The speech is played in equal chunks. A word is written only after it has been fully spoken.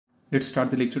Let's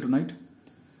start the lecture tonight.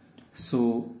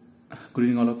 So, good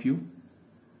evening all of you.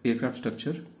 Aircraft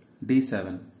structure, day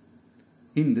 7.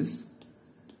 In this,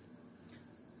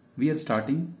 we are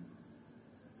starting,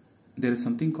 there is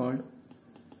something called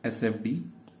SFD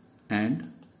and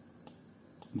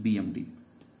BMD.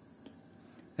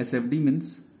 SFD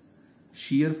means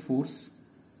shear force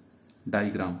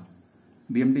diagram.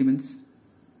 BMD means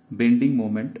bending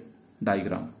moment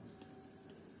diagram.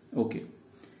 Okay.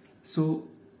 So,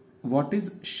 what is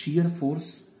shear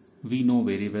force? We know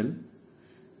very well.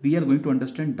 We are going to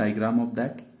understand diagram of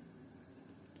that.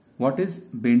 What is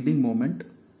bending moment?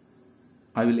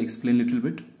 I will explain little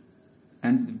bit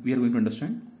and we are going to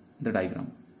understand the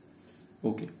diagram.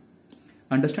 Okay.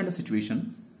 Understand the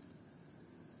situation.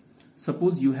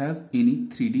 Suppose you have any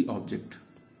 3D object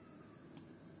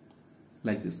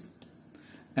like this,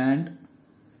 and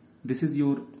this is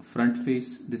your front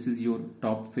face, this is your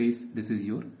top face, this is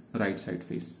your right side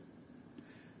face.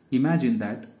 Imagine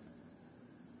that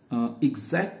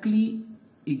exactly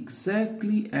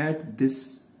at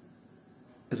this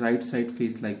right side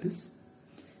face like this,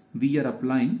 we are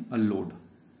applying a load.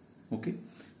 Okay,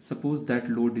 suppose that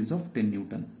load is of 10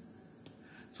 Newton.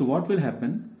 So what will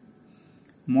happen?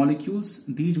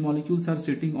 These molecules are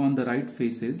sitting on the right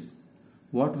faces.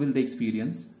 What will they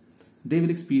experience? They will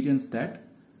experience that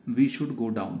we should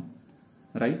go down,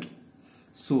 right?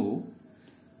 So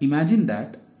imagine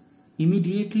that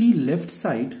immediately left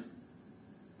side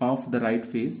of the right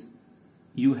face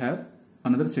you have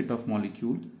another set of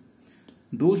molecule.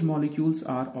 Those molecules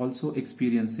are also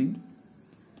experiencing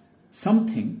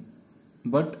something,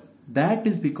 but that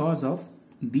is because of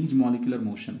these molecular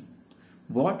motion.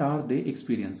 What are they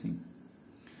experiencing?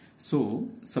 So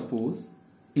suppose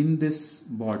in this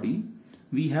body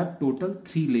we have total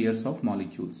 3 layers of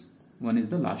molecules. One is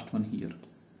the last one here.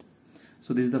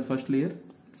 So this is the first layer,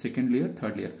 second layer,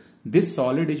 third layer. This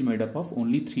solid is made up of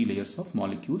only 3 layers of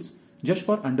molecules. Just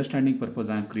for understanding purpose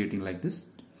I am creating like this.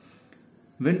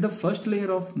 When the first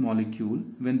layer of molecule,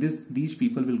 when these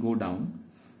people will go down,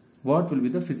 what will be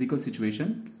the physical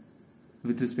situation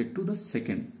with respect to the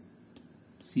second?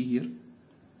 See here.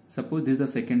 Suppose this is the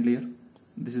second layer,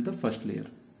 this is the first layer.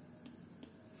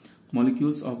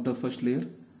 Molecules of the first layer,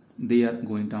 they are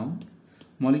going down.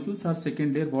 Molecules are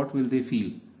second layer, what will they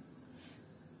feel?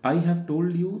 I have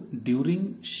told you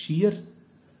during shear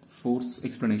force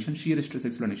explanation, shear stress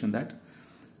explanation, that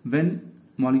when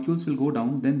molecules will go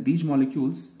down, then these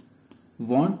molecules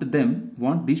want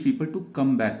these people to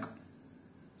come back,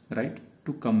 right?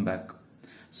 To come back.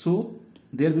 So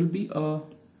there will be a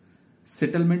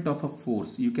settlement of a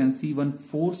force. You can see one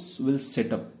force will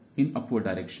set up in upward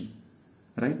direction,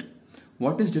 right?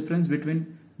 What is difference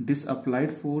between this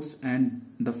applied force and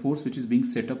the force which is being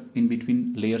set up in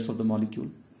between layers of the molecule?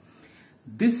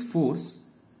 This force,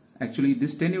 actually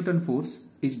this 10 Newton force,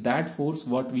 is that force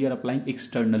what we are applying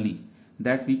externally,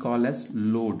 that we call as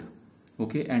load.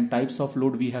 Okay, and types of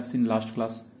load we have seen last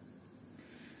class.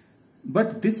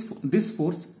 But this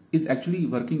force is actually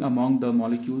working among the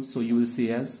molecules, so you will say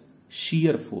as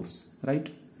shear force, right?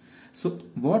 So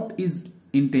what is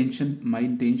intention? My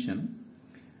intention,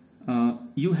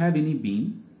 you have any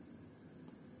beam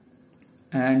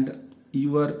and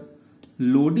you are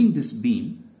loading this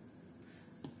beam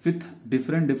with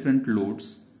different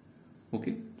loads,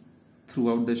 okay,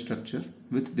 throughout the structure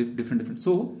with different.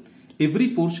 So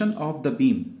every portion of the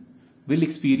beam will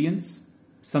experience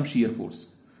some shear force,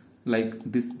 like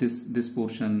this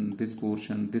portion, this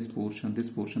portion, this portion, this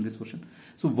portion, this portion.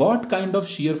 So what kind of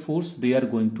shear force they are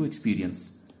going to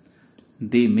experience?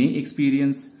 They may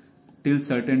experience till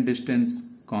certain distance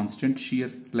constant shear,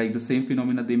 like the same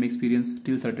phenomena they may experience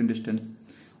till certain distance,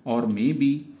 or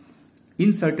maybe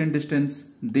in certain distance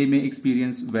they may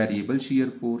experience variable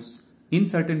shear force. In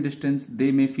certain distance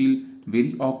they may feel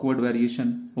very awkward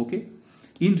variation. Okay,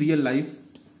 in real life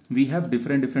we have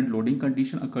different loading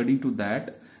condition. According to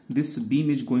that, this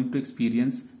beam is going to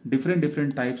experience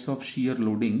different types of shear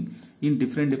loading in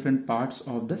different parts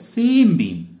of the same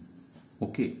beam.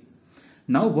 Okay,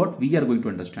 now what we are going to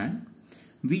understand,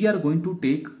 we are going to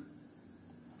take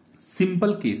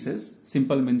simple cases.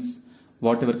 Simple means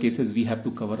whatever cases we have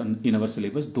to cover in our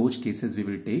syllabus, those cases we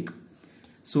will take.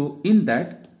 So in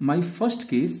that, my first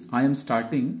case, I am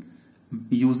starting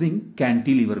using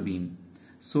cantilever beam.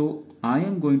 So I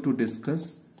am going to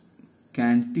discuss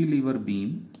cantilever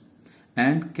beam,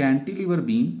 and cantilever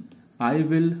beam I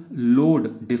will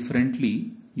load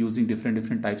differently using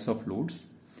different types of loads,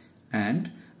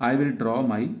 and I will draw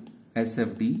my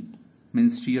SFD,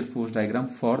 means shear force diagram,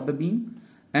 for the beam,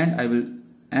 and I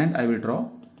will draw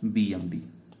BMD.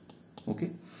 Okay,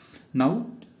 now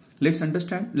let's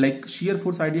understand, like shear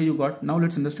force idea you got. Now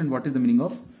let's understand what is the meaning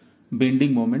of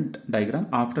bending moment diagram.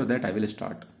 After that I will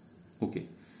start. Okay,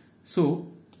 so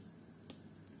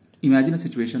imagine a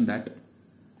situation that,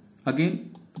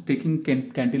 again taking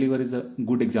cantilever is a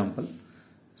good example.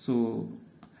 So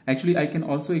actually I can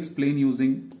also explain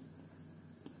using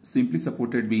simply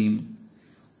supported beam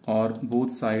or both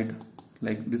side,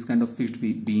 like this kind of fixed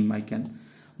beam I can,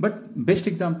 but best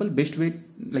example, best way,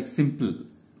 like simple.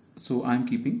 So I am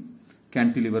keeping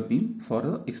cantilever beam for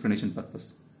the explanation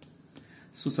purpose.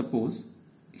 So suppose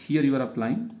here you are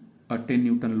applying a 10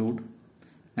 Newton load,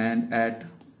 and at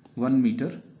 1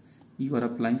 meter you are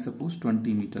applying suppose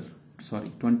 20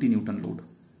 Newton load.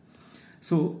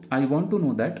 So I want to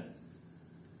know that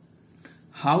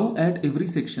how at every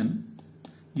section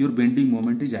your bending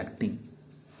moment is acting.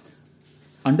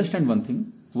 Understand one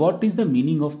thing, what is the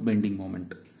meaning of bending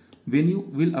moment? When you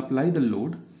will apply the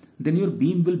load, then your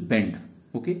beam will bend.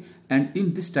 Okay, and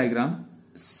in this diagram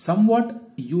somewhat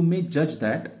you may judge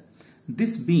that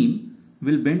this beam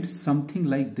will bend something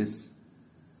like this,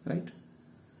 right?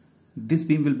 This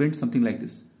beam will bend something like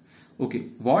this. Okay,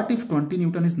 what if 20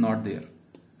 Newton is not there?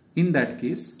 In that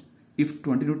case, if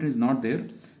 20 Newton is not there,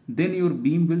 then your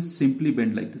beam will simply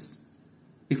bend like this.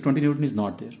 If 20 Newton is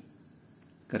not there,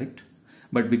 correct?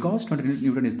 But because 20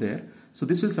 Newton is there, so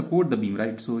this will support the beam,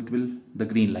 right? So it will, the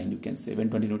green line you can say, when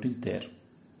 20 Newton is there.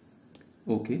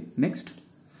 Okay, next.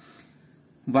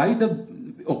 Why the,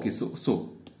 okay,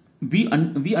 so we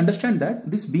understand that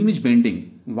this beam is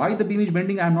bending. Why the beam is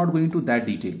bending, I am not going to that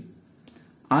detail.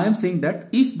 I am saying that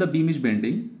if the beam is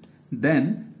bending,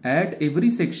 then at every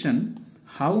section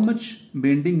how much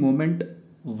bending moment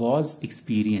was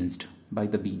experienced by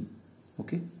the beam.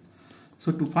 Okay,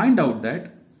 so to find out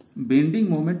that bending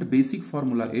moment, basic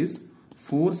formula is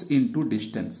force into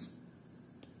distance.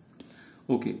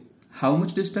 Okay, how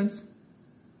much distance,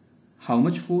 how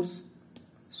much force?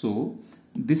 So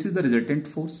this is the resultant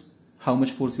force, how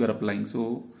much force you are applying.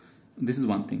 So this is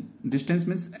one thing. Distance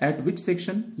means at which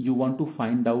section you want to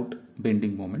find out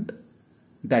bending moment,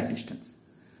 that distance.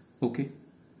 Okay,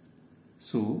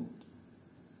 so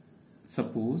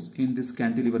suppose in this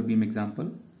cantilever beam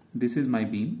example, this is my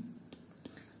beam.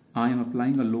 I am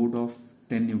applying a load of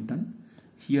 10 Newton.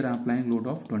 Here I am applying load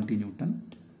of 20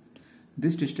 Newton.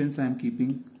 This distance I am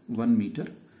keeping 1 meter.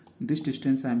 This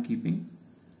distance I am keeping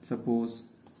suppose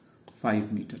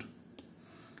 5 meter.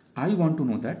 I want to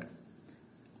know that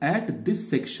at this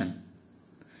section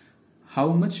how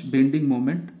much bending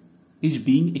moment is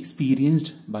being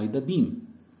experienced by the beam.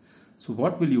 So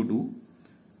what will you do?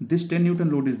 This 10 Newton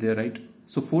load is there, right?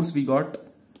 So force we got.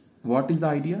 What is the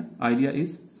idea? Idea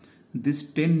is this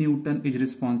 10 Newton is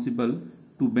responsible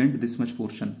to bend this much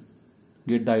portion.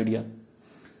 Get the idea?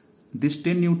 This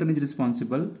 10 Newton is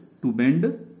responsible to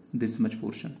bend this much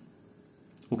portion.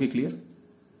 Okay, clear?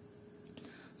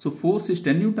 So force is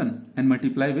 10 Newton and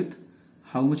multiply with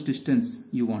how much distance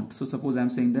you want. So suppose I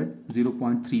am saying that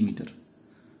 0.3 meter.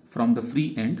 From the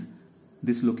free end,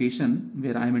 this location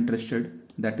where I am interested,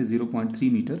 that is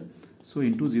 0.3 meter. So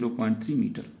into 0.3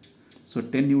 meter. So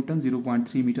 10 Newton,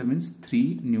 0.3 meter means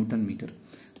 3 Newton meter.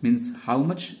 Means how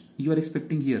much you are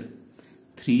expecting here?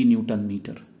 3 Newton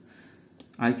meter.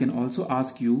 I can also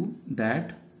ask you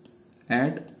that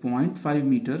at 0.5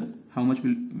 meter, how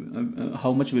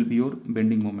much will be your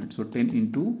bending moment? So 10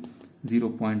 into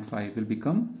 0.5 will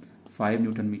become 5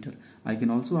 Newton meter. I can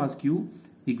also ask you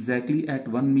exactly at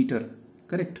 1 meter,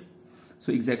 correct?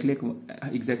 So exactly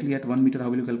at 1 meter, how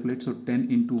will you calculate? So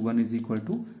 10 into 1 is equal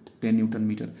to 10 Newton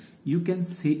meter. You can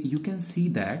see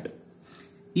that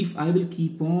if I will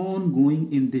keep on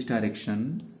going in this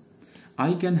direction,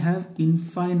 I can have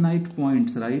infinite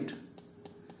points, right?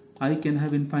 I can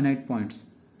have infinite points.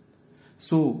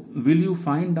 So will you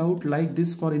find out like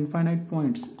this for infinite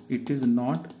points? It is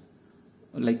not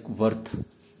like worth.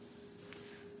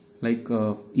 Like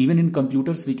even in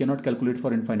computers we cannot calculate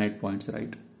for infinite points,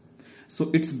 right? So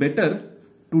it's better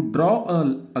to draw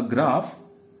a graph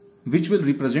which will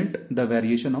represent the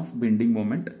variation of bending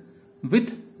moment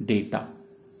with data.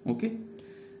 Okay,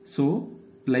 so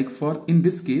like for in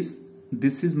this case,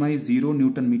 this is my 0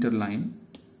 Newton meter line.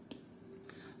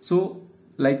 So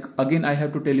like again I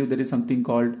have to tell you there is something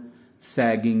called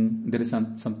sagging, there is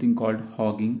something called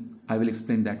hogging. I will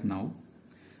explain that now.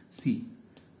 See,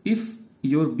 if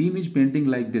your beam is bending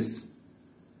like this,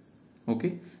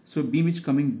 okay, so beam is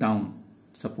coming down.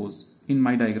 Suppose in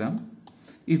my diagram,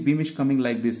 if beam is coming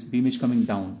like this, beam is coming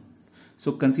down.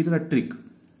 So consider a trick.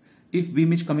 If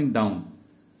beam is coming down,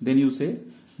 then you say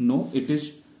no, it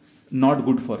is not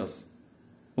good for us.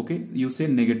 Okay, you say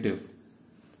negative.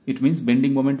 It means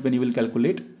bending moment when you will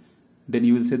calculate, then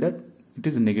you will say that it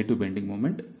is a negative bending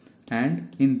moment,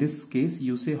 and in this case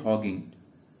you say hogging.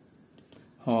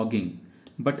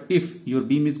 But if your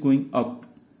beam is going up,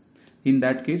 in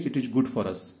that case it is good for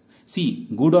us. See,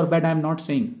 good or bad I am not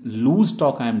saying, loose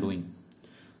talk I am doing.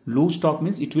 Loose talk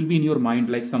means it will be in your mind,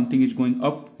 like something is going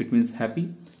up, it means happy.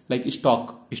 Like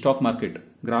stock market,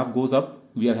 graph goes up,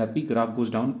 we are happy, graph goes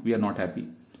down, we are not happy.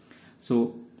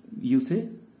 So you say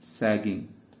sagging,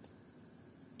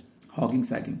 hogging,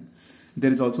 sagging.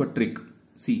 There is also a trick.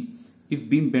 See, if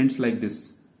beam bends like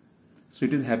this, so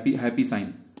it is happy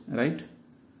sign, right?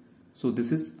 So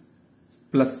this is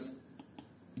plus,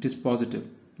 it is positive,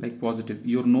 like positive.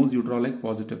 Your nose you draw like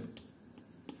positive,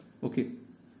 okay,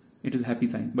 it is happy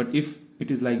sign. But if it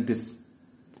is like this,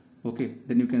 okay,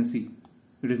 then you can see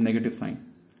it is negative sign,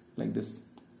 like this.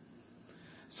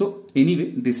 So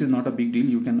anyway, this is not a big deal.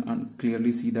 You can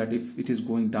clearly see that if it is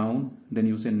going down, then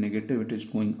you say negative, it is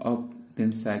going up,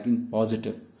 then sagging,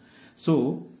 positive.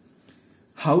 So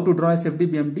how to draw SFD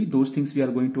BMD, those things we are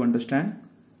going to understand.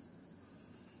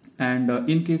 And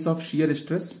in case of shear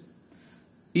stress,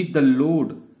 if the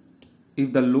load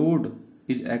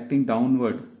is acting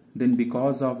downward, then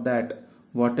because of that,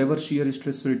 whatever shear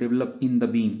stress will develop in the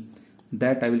beam,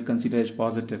 that I will consider as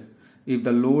positive. If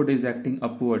the load is acting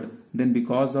upward, then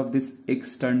because of this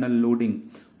external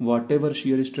loading, whatever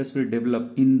shear stress will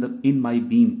develop in my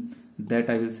beam, that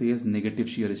I will say as negative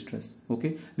shear stress.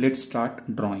 Okay, let's start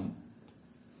drawing.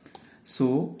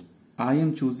 So I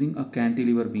am choosing a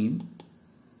cantilever beam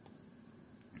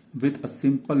with a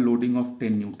simple loading of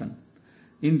 10 Newton.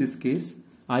 In this case,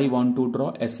 I want to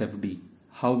draw SFD.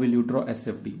 How will you draw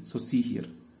SFD? So see here.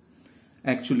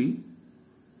 Actually,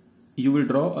 you will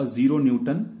draw a 0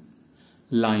 Newton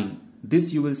line.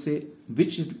 This you will say,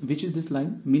 which is this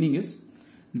line? Meaning is,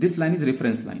 this line is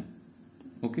reference line.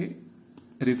 Okay,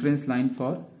 reference line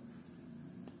for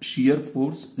shear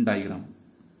force diagram.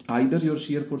 Either your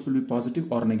shear force will be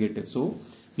positive or negative. So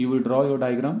you will draw your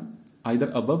diagram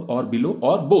either above or below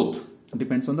or both,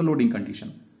 depends on the loading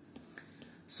condition.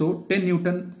 So 10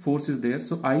 Newton force is there.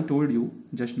 So I told you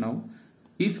just now,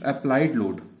 if applied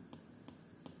load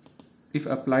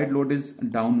is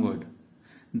downward,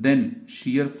 then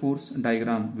shear force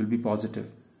diagram will be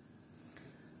positive.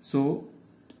 So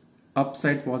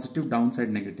upside positive, downside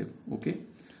negative. Okay,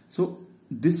 so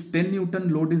this 10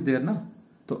 Newton load is there na,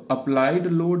 so applied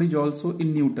load is also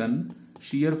in Newton,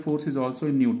 shear force is also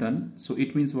in Newton. So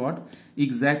it means what?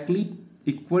 Exactly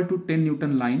equal to 10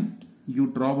 Newton line, you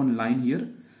draw one line here.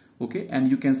 Okay, and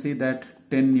you can say that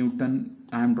 10 Newton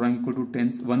I am drawing equal to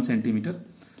 1 centimeter.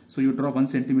 So you draw 1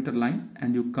 centimeter line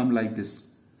and you come like this.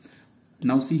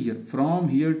 Now see here, from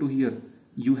here to here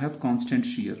you have constant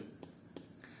shear.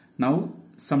 Now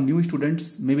some new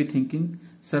students may be thinking,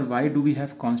 sir, why do we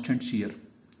have constant shear?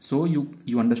 So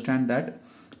you understand that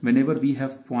whenever we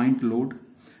have point load,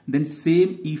 then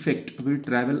same effect will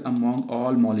travel among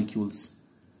all molecules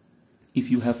if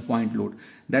you have point load.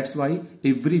 That's why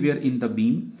everywhere in the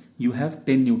beam you have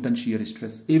 10 Newton shear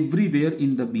stress. Everywhere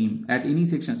in the beam, at any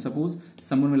section. Suppose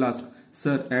someone will ask,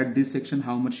 sir, at this section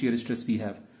how much shear stress we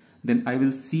have? Then I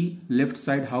will see left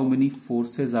side how many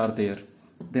forces are there.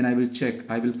 Then I will check,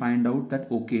 I will find out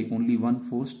that okay, only one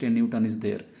force 10 Newton is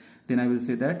there. Then I will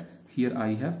say that here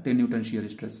I have 10 Newton shear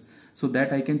stress. So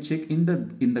that I can check in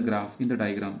the graph, in the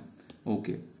diagram.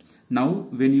 Okay. Now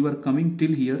when you are coming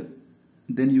till here,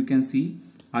 then you can see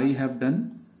I have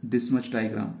done this much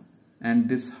diagram, and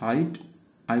this height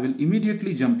I will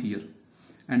immediately jump here,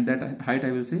 and that height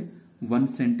I will say 1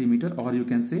 centimeter, or you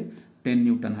can say 10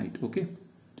 Newton height. Okay.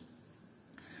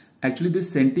 Actually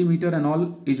this centimeter and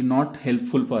all is not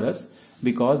helpful for us,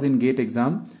 because in GATE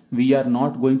exam we are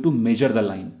not going to measure the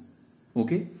line.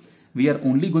 Okay, we are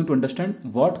only going to understand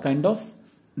what kind of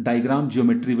diagram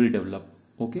geometry will develop.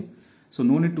 Okay, so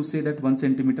no need to say that 1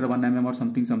 centimeter 1 mm or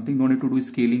something, no need to do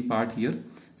scaling part here.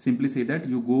 Simply say that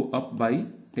you go up by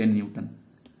 10 Newton.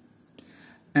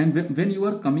 And when you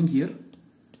are coming here,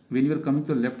 when you are coming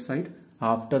to the left side,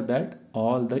 after that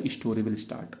all the story will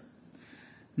start.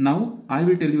 Now I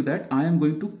will tell you that I am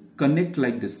going to connect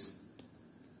like this.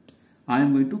 I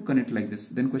am going to connect like this.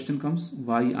 Then question comes,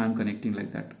 why I am connecting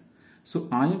like that? So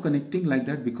I am connecting like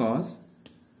that because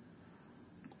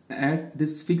at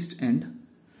this fixed end,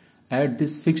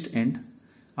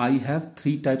 I have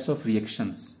 3 types of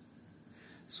reactions.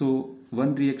 So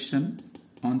one reaction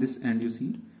on this end, you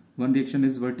see, one reaction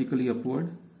is vertically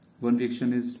upward, one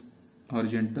reaction is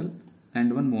horizontal,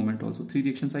 and one moment also. 3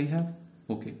 reactions I have.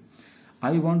 Okay,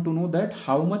 I want to know that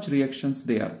how much reactions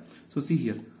they are. So see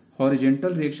here,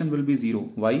 horizontal reaction will be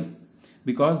 0. Why?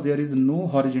 Because there is no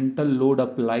horizontal load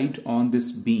applied on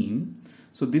this beam.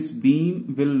 So this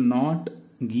beam will not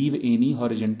give any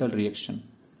horizontal reaction,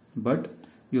 but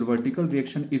your vertical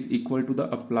reaction is equal to the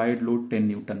applied load 10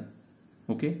 Newton.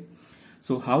 Okay,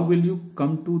 so how will you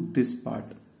come to this part?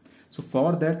 So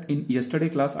for that, in yesterday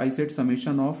class I said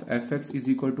summation of fx is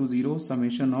equal to 0,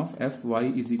 summation of fy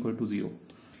is equal to 0.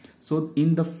 So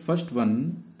in the first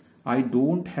one I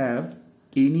don't have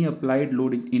any applied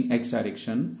load in x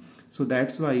direction, so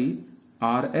that's why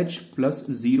RH plus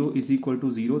 0 is equal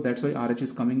to 0. That's why RH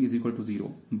is coming is equal to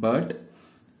 0. But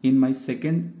in my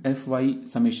second fy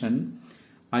summation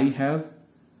I have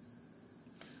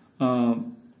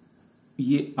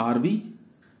ये RV,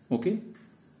 okay,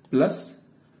 plus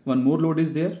one more load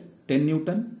is there 10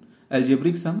 Newton.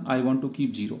 Algebraic sum I want to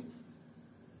keep 0.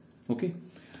 Okay,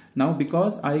 now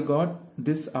because I got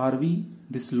this RV,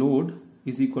 this load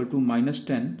is equal to minus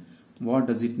 10, what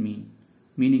does it mean?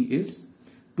 Meaning is,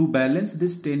 to balance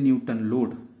this 10 Newton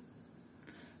load,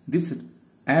 this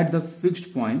at the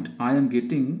fixed point I am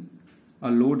getting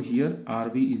a load here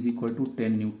RV is equal to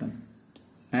 10 Newton.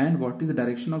 And what is the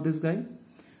direction of this guy?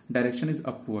 Direction is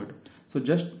upward. So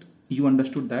just you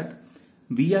understood that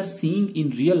we are seeing in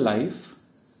real life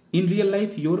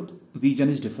your vision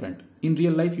is different. In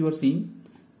real life you are seeing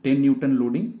 10 Newton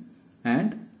loading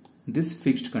and this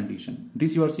fixed condition.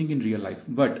 This you are seeing in real life.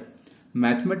 But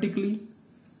mathematically,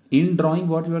 in drawing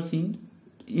what you are seeing?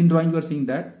 In drawing you are seeing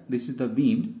that this is the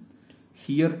beam.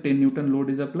 Here 10 Newton load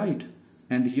is applied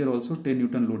and here also 10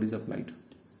 Newton load is applied.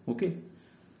 Okay.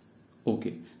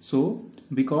 Okay. So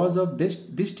because of this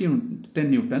 10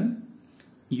 Newton,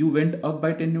 you went up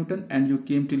by 10 Newton and you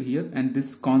came till here, and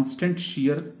this constant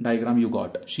shear diagram you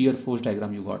got, shear force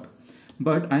diagram you got.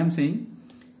 But I am saying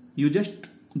you just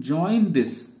join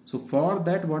this. So for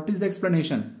that, what is the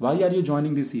explanation? Why are you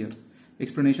joining this here?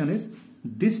 Explanation is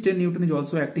this 10 Newton is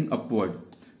also acting upward.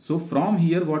 So from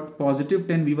here, what positive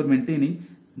 10 we were maintaining,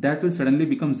 that will suddenly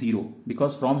become 0,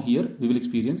 because from here we will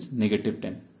experience negative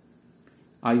 10.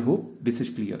 I hope this is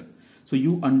clear. So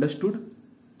you understood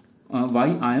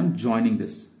why I am joining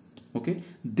this. Okay,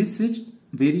 this is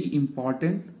very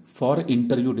important for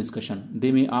interview discussion.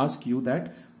 They may ask you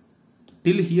that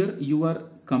till here you are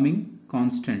coming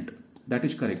constant. That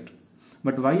is correct.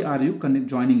 But why are you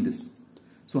joining this?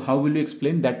 So how will you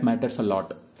explain? That matters a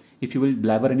lot. If you will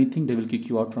blabber anything, they will kick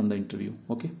you out from the interview.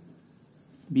 Okay.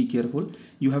 Be careful.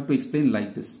 You have to explain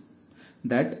like this.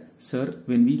 That, sir,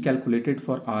 when we calculated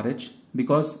for RH,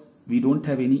 because we don't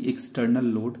have any external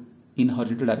load in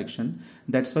horizontal direction,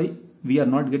 that's why we are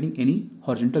not getting any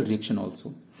horizontal reaction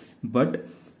also. But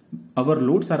our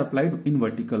loads are applied in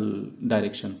vertical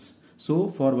directions. So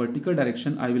for vertical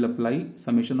direction, I will apply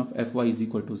summation of Fy is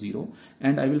equal to 0,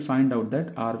 and I will find out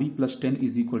that Rv plus 10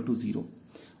 is equal to 0.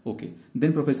 Okay.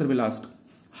 Then professor will ask,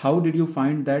 how did you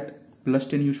find that plus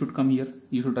 10 you should come here?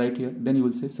 You should write here. Then you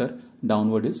will say, sir,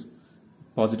 downward is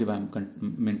positive I am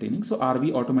maintaining. So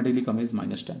Rv automatically comes as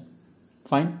minus 10.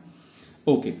 Fine.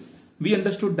 Okay. We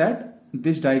understood that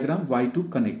this diagram why to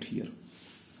connect here.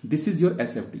 This is your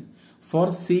SFD.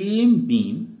 For same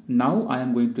beam, now I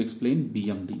am going to explain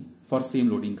BMD for same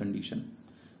loading condition.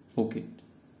 Okay.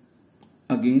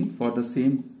 Again, for the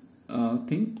same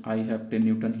thing, I have 10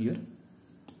 Newton here.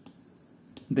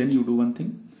 Then you do one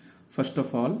thing. First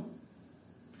of all,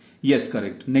 yes,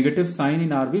 correct. Negative sign in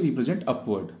RV represent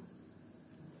upward.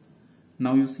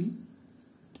 Now you see.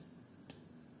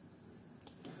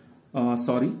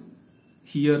 Sorry.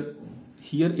 Here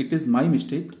it is my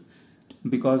mistake,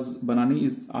 because Banani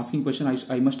is asking question.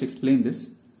 I must explain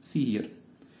this. See here.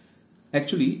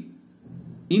 Actually,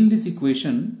 in this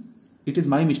equation, it is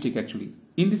my mistake actually.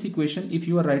 In this equation, if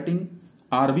you are writing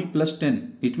RV plus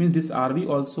 10, it means this RV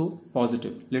also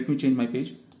positive. Let me change my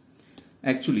page.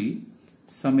 Actually,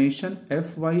 summation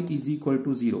Fy is equal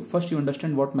to 0. First you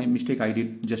understand what my mistake I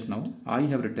did just now. I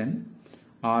have written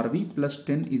RV plus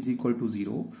 10 is equal to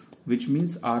 0, which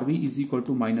means RV is equal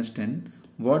to minus 10.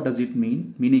 What does it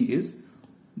mean? Meaning is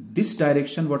this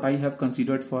direction what I have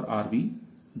considered for RV,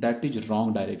 that is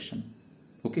wrong direction.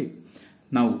 Okay.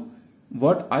 Now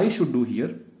what I should do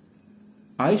here,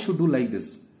 I should do like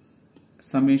this.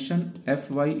 Summation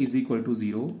Fy is equal to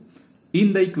 0.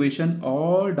 In the equation,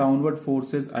 all downward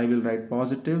forces I will write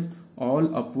positive,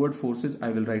 all upward forces I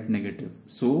will write negative.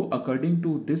 So according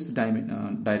to this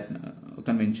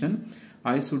convention,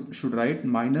 I should write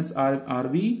minus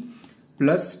RV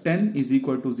plus 10 is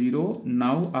equal to 0.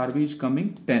 Now RV is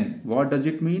coming 10. What does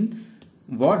it mean?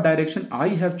 What direction I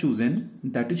have chosen,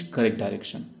 that is correct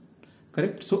direction.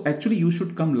 Correct? So actually you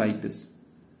should come like this.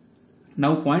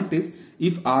 Now point is,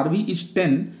 if RV is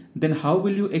 10, then how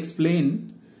will you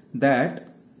explain that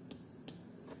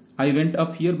I went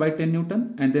up here by 10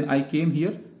 Newton and then I came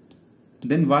here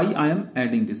then why I am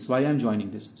adding this, why I am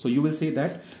joining this? So you will say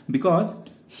that because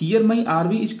here my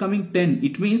RV is coming 10,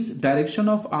 it means direction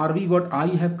of RV what I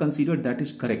have considered, that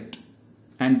is correct,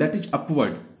 and that is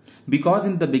upward, because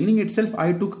in the beginning itself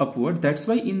I took upward. That's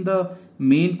why in the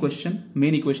main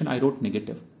equation I wrote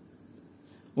negative.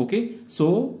 Okay,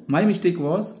 so my mistake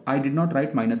was I did not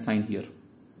write minus sign here.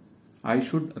 I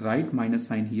should write minus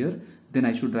sign here, then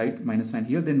I should write minus sign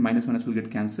here, then minus minus will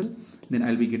get cancelled, then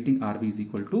I'll be getting RV is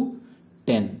equal to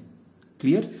 10.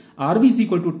 Clear? RV is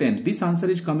equal to 10. This answer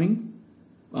is coming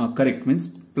correct, means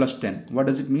plus 10. What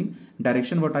does it mean?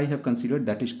 Direction what I have considered,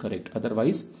 that is correct.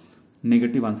 Otherwise,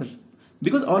 negative answer.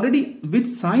 Because already with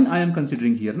sign I am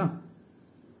considering here, na?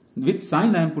 With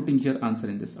sign I am putting here answer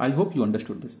in this. I hope you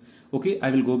understood this. Okay, I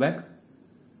will go back.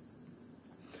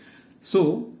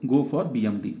 So go for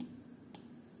BMD.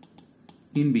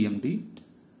 In BMD,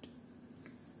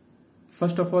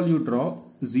 first of all you draw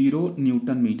 0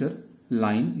 Newton meter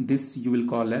line. This you will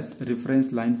call as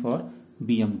reference line for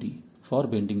BMD, for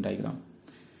bending diagram.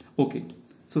 Okay,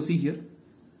 so see here,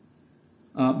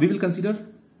 we will consider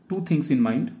two things in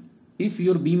mind. If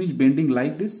your beam is bending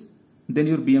like this, then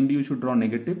your BMD you should draw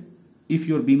negative. If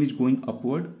your beam is going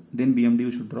upward, then BMD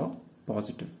you should draw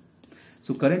positive.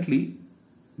 So currently,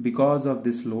 because of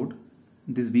this load,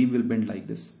 this beam will bend like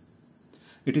this.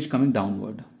 It is coming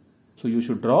downward. So you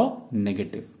should draw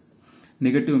negative.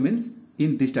 Negative means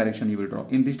in this direction you will draw.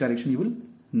 In this direction you will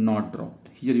not draw.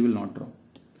 Here you will not draw.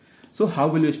 So how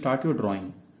will you start your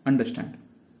drawing? Understand.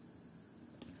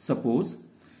 Suppose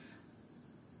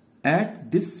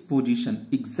at this position,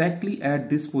 exactly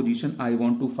at this position, I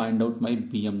want to find out my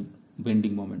BM,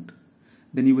 bending moment.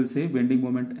 Then you will say bending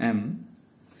moment M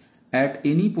at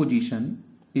any position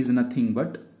is nothing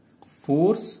but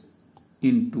force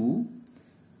into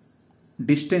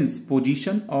distance,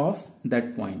 position of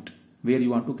that point where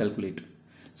you want to calculate.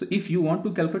 So if you want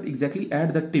to calculate exactly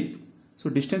at the tip, so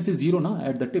distance is 0 now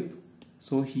at the tip.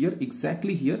 So here,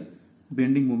 exactly here,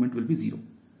 bending moment will be 0.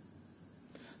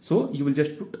 So you will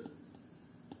just put,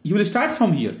 you will start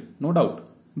from here, no doubt,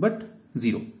 but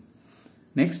 0.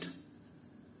 Next,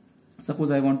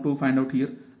 suppose I want to find out here,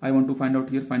 I want to find out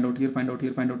here, find out here, find out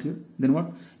here, find out here. Then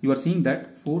what? You are seeing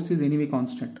that force is anyway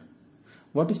constant.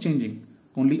 What is changing?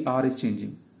 Only R is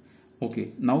changing.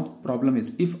 Okay, now problem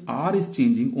is, if R is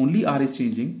changing, only R is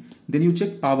changing, then you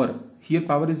check power. Here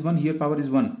power is 1, here power is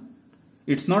 1.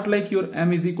 It's not like your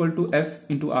M is equal to F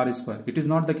into R square. It is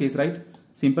not the case, right?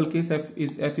 Simple case, M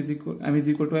is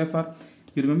equal to FR.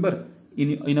 You remember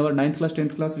in our 9th class,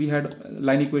 10th class, we had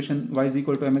line equation y is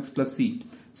equal to mx plus c.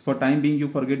 So for time being, you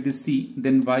forget this c,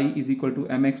 then y is equal to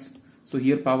mx. So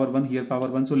here power 1, here power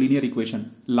 1. So linear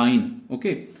equation, line,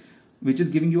 okay, which is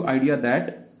giving you idea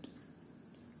that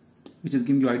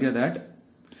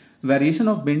variation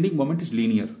of bending moment is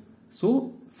linear.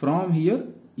 So from here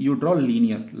you draw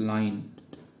linear line,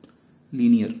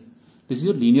 linear. This is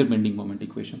your linear bending moment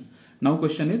equation. Now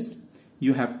question is,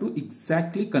 you have to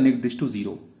exactly connect this to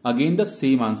 0. Again the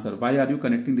same answer. Why are you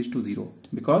connecting this to 0?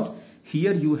 Because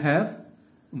here you have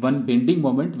one bending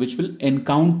moment which will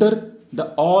encounter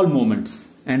the all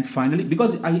moments, and finally,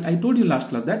 because I told you last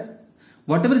class that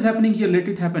whatever is happening here, let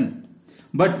it happen,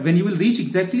 but when you will reach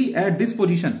exactly at this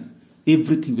position,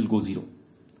 everything will go 0,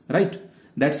 right?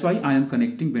 That's why I am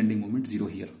connecting bending moment 0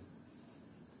 here.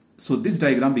 So this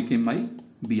diagram became my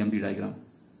BMD diagram.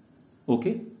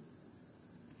 Okay,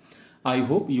 I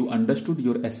hope you understood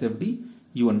your SFD,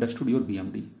 you understood your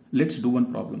BMD. Let's do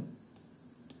one problem.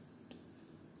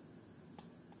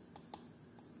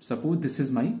 Suppose this is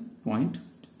my point.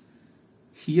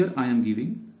 Here I am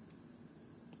giving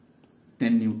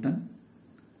 10 Newton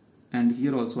and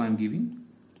here also I am giving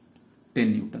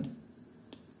 10 Newton.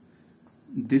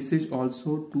 This is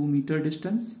also 2 meter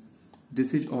distance.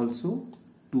 This is also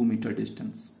 2 meter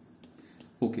distance.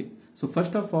 Okay, so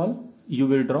first of all you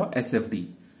will draw SFD.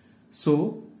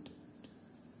 So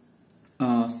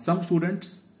some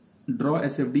students draw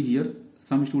SFD here,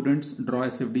 some students draw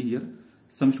SFD here,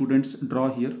 some students draw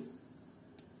here,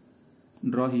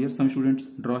 some students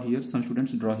draw here, some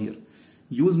students draw here.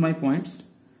 Use my points.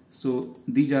 So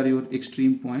these are your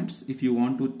extreme points. If you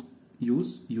want to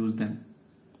use them.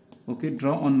 Okay,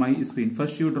 draw on my screen.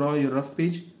 First you draw your rough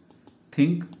page,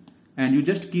 think, and you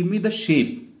just give me the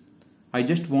shape. I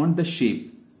just want the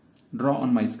shape. Draw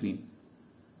on my screen.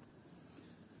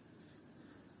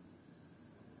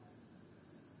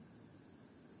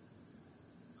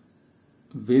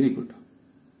 Very good.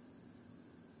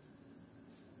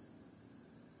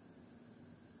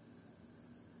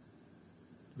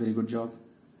 Very good job.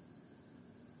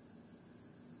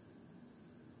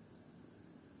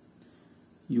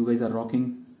 You guys are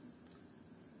rocking.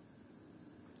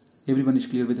 Everyone is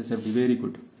clear with SFD. Very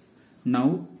good.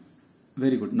 Now,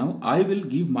 very good. Now I will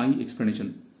give my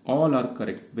explanation. All are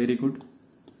correct. Very good.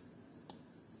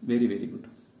 Very, very good.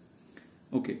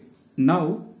 Okay.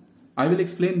 Now I will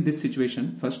explain this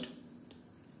situation first.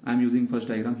 I am using first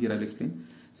diagram here. I will explain.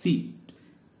 See,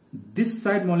 this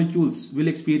side molecules will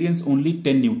experience only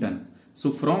 10 Newton.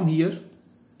 So from here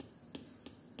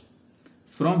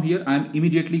I am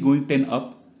immediately going 10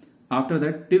 up. After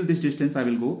that, till this distance I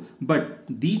will go. But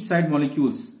these side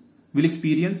molecules will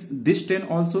experience this 10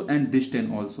 also and this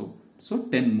 10 also. So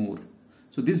 10 more.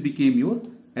 So this became your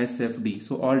SFD.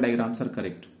 So all diagrams are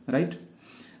correct, right?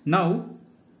 Now,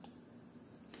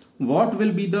 what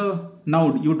will be the,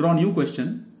 now you draw new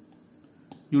question.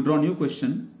 You draw new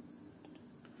question.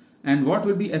 And what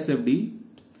will be SFD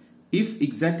if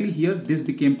exactly here this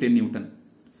became 10 Newton?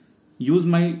 Use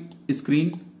my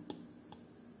screen.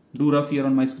 Do rough here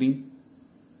on my screen.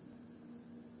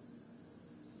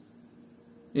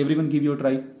 Everyone give you a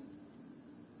try.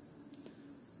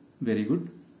 Very good.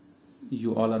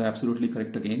 You all are absolutely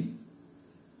correct again.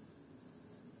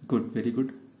 Good, very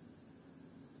good.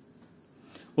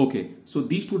 Okay, so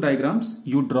these two diagrams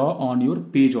you draw on your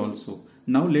page also.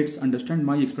 Now let's understand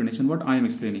my explanation, what I am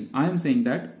explaining. I am saying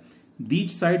that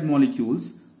these side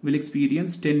molecules will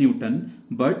experience 10 Newton,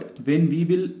 but when we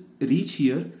will reach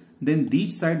here, then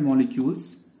these side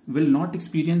molecules will not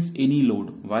experience any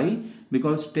load. Why?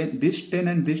 Because this 10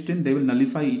 and this 10, they will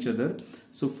nullify each other.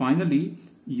 So finally,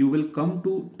 you will come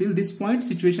to, till this point,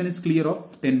 situation is clear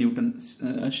of 10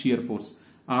 Newton shear force.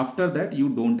 After that, you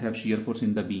don't have shear force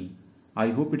in the beam. I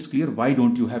hope it's clear. Why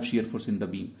don't you have shear force in the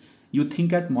beam? You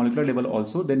think at molecular level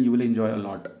also, then you will enjoy a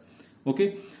lot.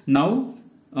 Okay. Now,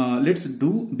 let's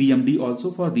do BMD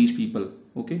also for these people.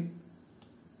 Okay.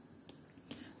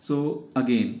 So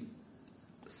again,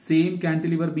 same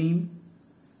cantilever beam,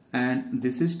 and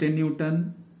this is 10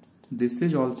 Newton. This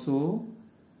is also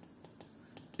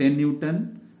 10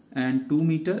 Newton and 2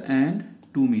 meter and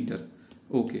 2 meter.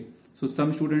 Okay. So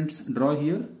some students draw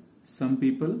here, some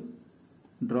people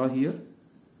draw here,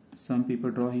 some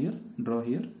people draw here, draw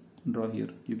here, draw here.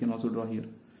 You can also draw here.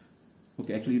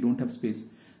 Okay, actually you don't have space.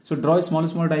 So draw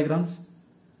small diagrams.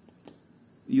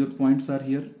 Your points are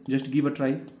here. Just give a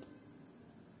try.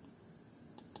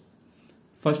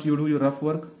 First you do your rough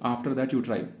work. After that you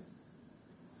try.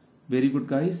 Very good,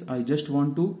 guys. I just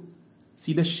want to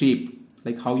see the shape,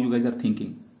 like how you guys are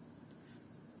thinking.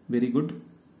 Very good.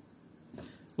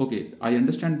 Okay, I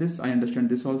understand this. I understand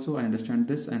this also. I understand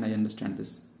this and I understand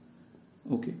this.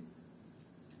 Okay.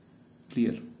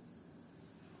 Clear.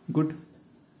 Good.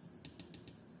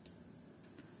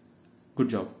 Good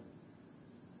job.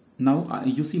 Now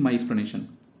you see my explanation.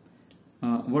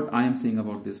 What I am saying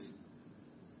about this.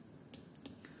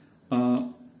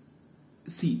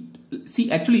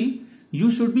 See, actually,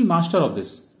 you should be master of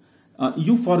this.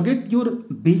 You forget your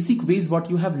basic ways what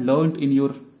you have learned in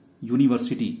your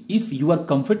university. If you are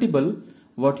comfortable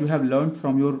what you have learned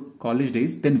from your college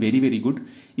days, then very, very good.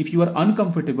 If you are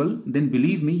uncomfortable, then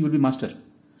believe me, you will be master.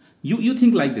 You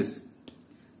think like this.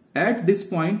 At this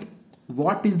point,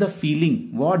 what is the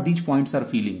feeling? What these points are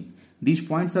feeling? These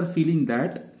points are feeling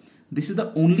that this is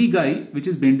the only guy which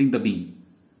is bending the beam.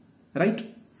 Right?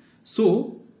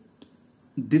 So,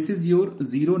 this is your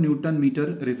 0 Newton meter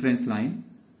reference line.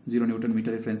 0 Newton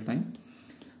meter reference line.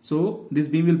 So, this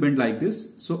beam will bend like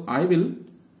this. So, I will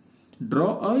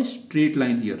draw a straight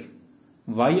line here.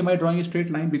 Why am I drawing a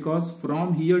straight line? Because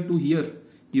from here to here,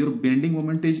 your bending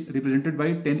moment is represented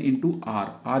by 10 into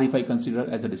R. R if I consider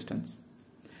as a distance.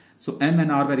 So M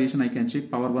and R variation I can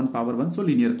check, power 1, so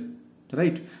linear,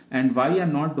 right? And why I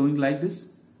am not doing like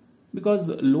this? Because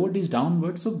load is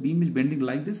downward, so beam is bending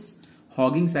like this.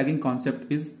 Hogging, sagging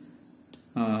concept is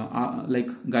like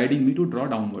guiding me to draw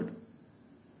downward.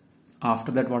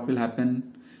 After that, what will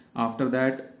happen? After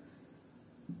that,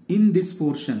 in this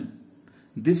portion,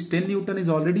 this 10 Newton is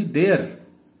already there.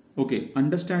 Okay,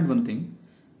 understand one thing.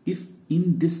 If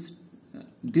in this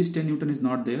 10 Newton is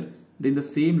not there, then the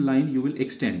same line you will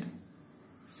extend.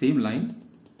 Same line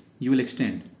you will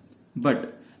extend.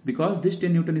 But because this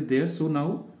 10 Newton is there, so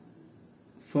now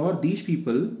for these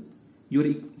people,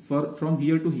 from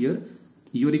here to here,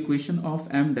 your equation of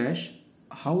M dash,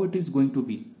 how it is going to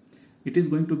be? It is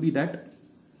going to be that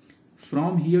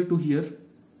from here to here,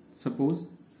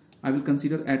 suppose I will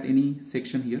consider at any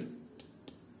section here.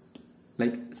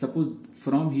 Like suppose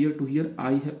from here to here,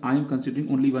 I am considering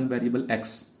only one variable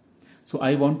x. So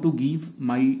I want to give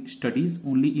my studies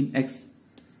only in x.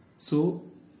 So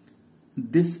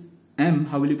this M,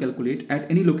 how will you calculate? At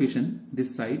any location,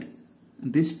 this side,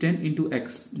 this 10 into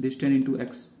x, this 10 into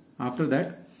x. After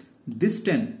that, this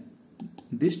 10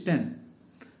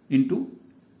 into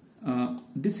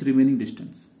this remaining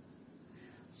distance.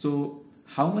 So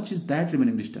how much is that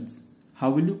remaining distance? How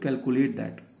will you calculate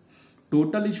that?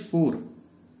 Total is 4.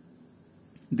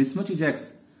 This much is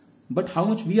x. But how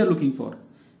much we are looking for?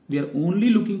 We are only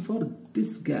looking for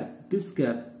this gap. This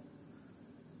gap.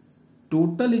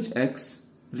 Total is x.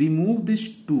 Remove this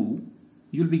 2.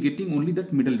 You will be getting only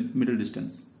that middle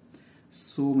distance.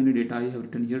 So many data I have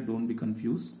written here. Don't be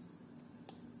confused.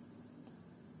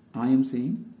 I am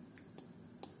saying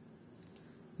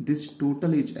this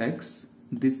total is x.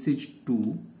 This is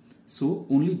 2. So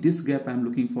only this gap I am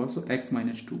looking for. So x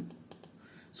minus 2.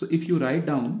 So if you write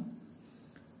down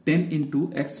 10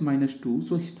 into x minus 2.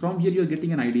 So from here you are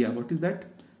getting an idea. What is that?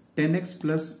 10x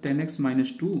plus 10x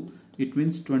minus 2. It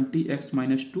means 20x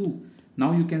minus 2.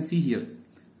 Now you can see here.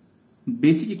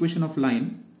 Basic equation of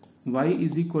line. Y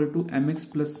is equal to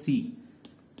mx plus c.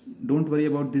 Don't worry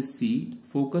about this c.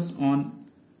 Focus on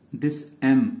this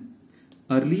m.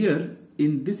 Earlier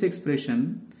in this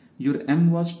expression your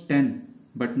m was 10.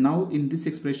 But now in this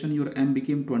expression your m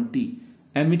became 20.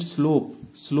 M is slope.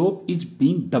 Slope is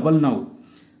being double now.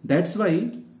 That's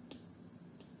why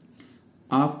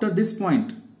after this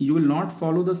point you will not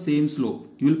follow the same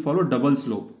slope. You will follow double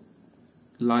slope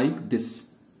like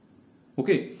this.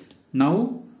 Okay.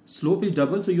 Now slope is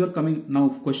double, so you are coming. Now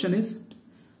question is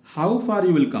how far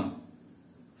you will come?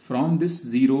 From this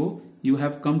 0 you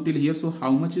have come till here. So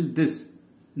how much is this?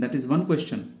 That is one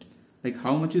question. Like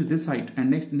how much is this height?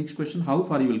 And next question, how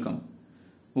far you will come?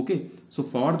 Okay. So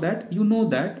for that you know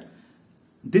that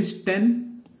this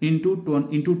 10 into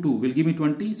 2 will give me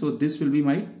 20. So this will be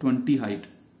my 20 height.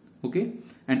 Okay.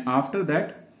 And after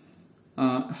that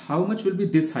how much will be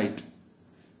this height?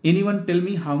 Anyone tell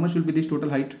me how much will be this total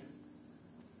height?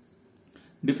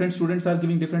 Different students are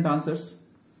giving different answers.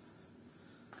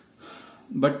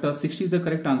 But 60 is the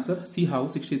correct answer. See how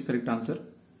 60 is correct answer.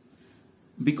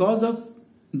 Because of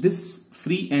this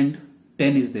free end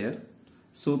 10 is there.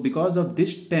 So because of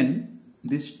this 10,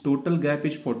 this total gap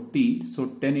is 40. So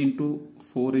 10 into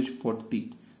 4 is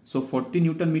 40. So 40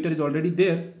 Newton meter is already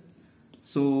there.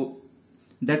 So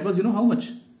that was, you know how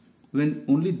much? When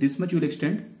only this much you will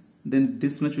extend, then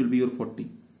this much will be your 40.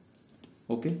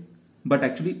 Okay. But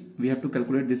actually we have to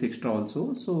calculate this extra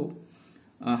also. So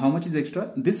how much is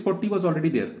extra? This 40 was already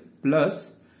there.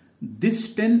 Plus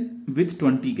this 10 with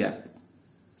 20 gap.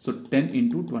 So 10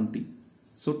 into 20.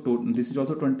 So this is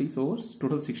also 20. So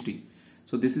total 60.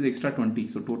 So this is extra 20.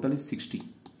 So total is 60.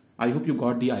 I hope you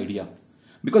got the idea.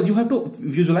 Because you have to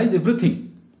visualize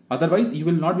everything. Otherwise you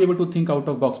will not be able to think out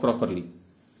of box properly.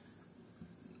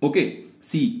 Okay.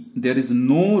 See, there is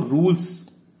no rules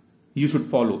you should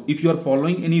follow. If you are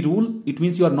following any rule, it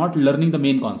means you are not learning the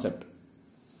main concept.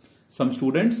 Some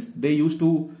students, they used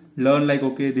to learn like,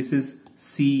 okay, this is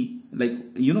C, like,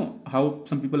 you know how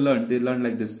some people learn. They learn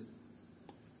like this.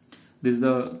 This is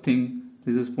the thing.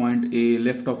 This is point A,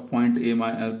 left of point A,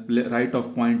 right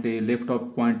of point A, left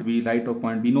of point B, right of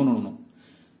point B. No.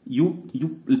 You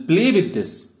play with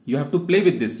this. You have to play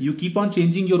with this. You keep on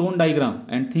changing your own diagram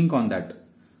and think on that.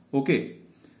 Okay.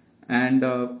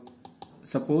 And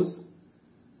suppose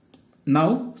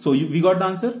now, so we got the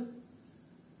answer.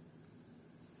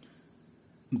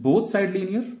 Both side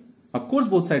linear. Of course,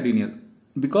 both side linear.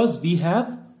 Because we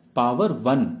have power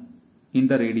 1 in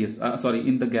the radius,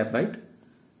 in the gap, right?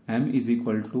 M is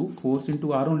equal to force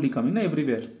into R only coming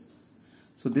everywhere.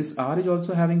 So this R is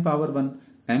also having power 1.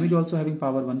 M is also having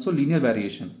power 1. So linear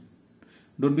variation.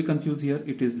 Don't be confused here.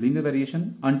 It is linear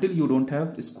variation until you don't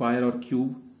have square or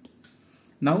cube.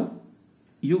 Now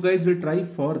you guys will try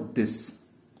for this.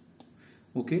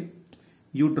 Okay.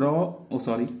 You draw, oh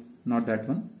sorry, not that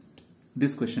one.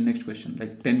 This question, next question,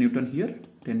 like 10 Newton here,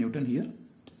 10 Newton here.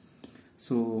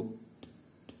 So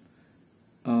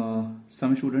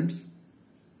some students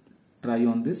try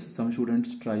on this, some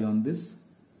students try on this,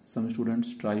 some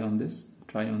students try on this,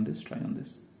 try on this, try on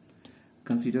this.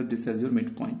 Consider this as your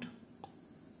midpoint.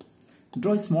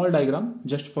 Draw a small diagram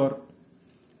just for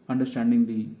understanding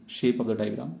the shape of the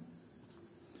diagram.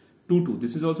 2,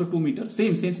 this is also 2 meter.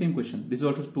 Same question. This is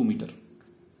also 2 meter.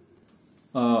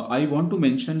 I want to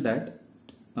mention that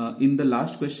in the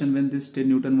last question when this 10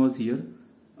 Newton was here,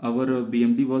 our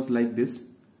BMD was like this.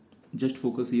 Just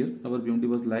focus here. Our BMD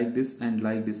was like this and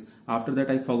like this. After that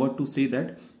I forgot to say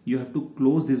that you have to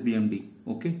close this BMD.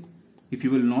 Okay. If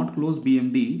you will not close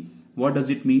BMD, what does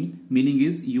it mean? Meaning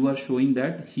is you are showing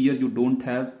that here you don't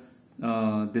have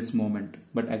this moment,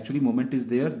 but actually moment is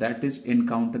there, that is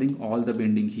encountering all the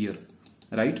bending here,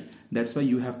 right? That's why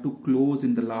you have to close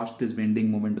in the last this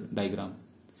bending moment diagram.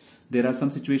 There are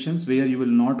some situations where you will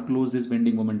not close this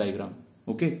bending moment diagram,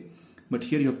 okay, but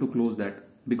here you have to close that.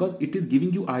 because it is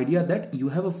giving you idea that you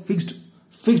have a fixed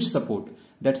support.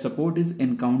 That support is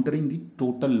encountering the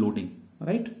total loading,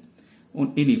 right?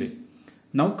 Anyway,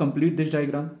 now complete this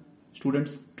diagram.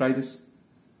 Students, try this.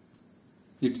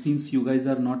 It seems you guys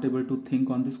are not able to think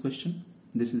on this question.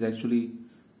 This is actually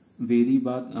very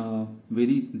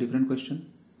different question.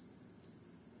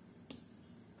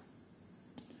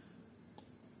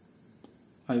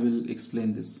 I will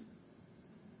explain this.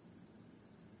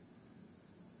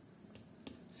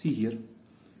 See here,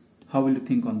 how will you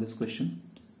think on this question?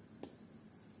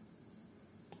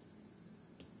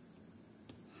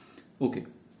 Okay,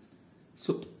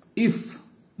 so if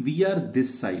we are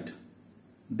this side,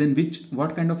 then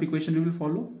what kind of equation we will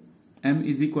follow? M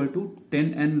is equal to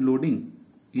 10n loading.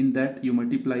 In that you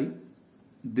multiply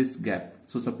this gap.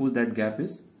 So suppose that gap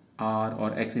is R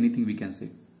or X, anything we can say.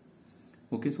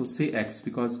 Okay, so say X,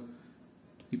 because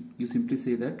you simply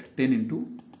say that 10 into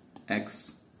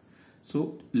X.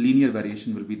 So linear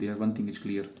variation will be there. One thing is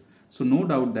clear. So no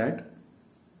doubt that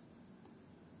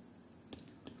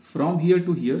from here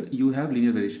to here you have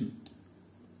linear variation.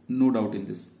 No doubt in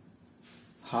this.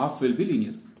 Half will be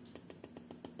linear.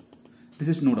 This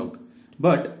is no doubt.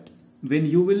 But when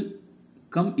you will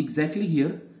come exactly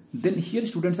here, then here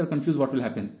students are confused what will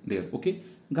happen there. Okay,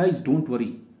 guys, don't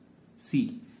worry.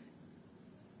 See,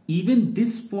 even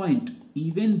this point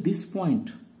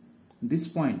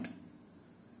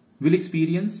will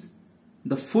experience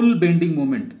the full bending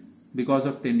moment because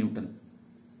of 10 Newton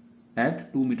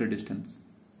at 2 meter distance.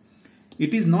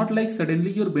 It is not like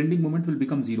suddenly your bending moment will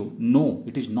become 0. No,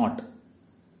 it is not.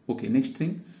 Okay, next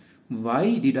thing,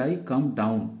 why did I come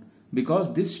down?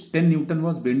 Because this 10 Newton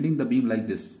was bending the beam like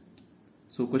this.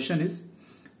 So question is,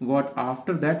 what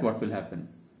after that, what will happen?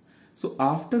 So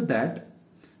after that,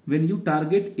 when you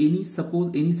target suppose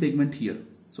any segment here,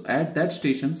 so at that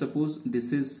station, suppose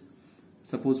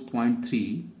point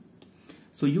 3.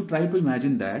 So you try to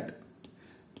imagine that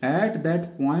at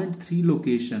that point 3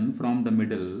 location from the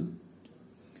middle,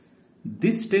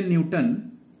 this 10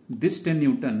 Newton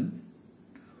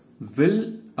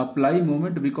will apply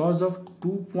moment because of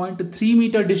 2.3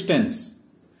 meter distance,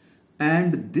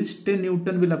 and this 10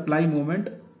 Newton will apply moment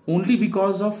only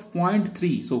because of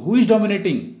 0.3. So who is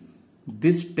dominating?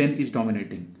 This 10 is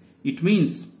dominating. It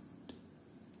means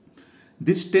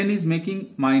this 10 is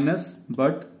making minus,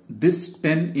 but this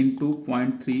 10 into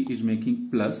 0.3 is making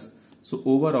plus. So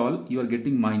overall you are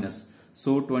getting minus.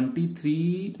 So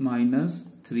 23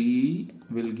 minus 3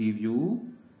 will give you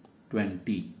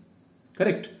 20.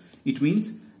 Correct? It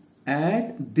means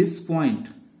at this point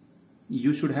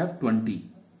you should have 20.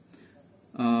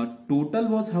 Total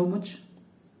was how much?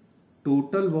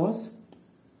 Total was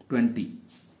 20.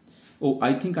 Oh,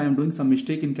 I think I am doing some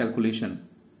mistake in calculation.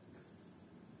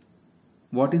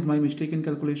 What is my mistake in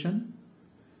calculation?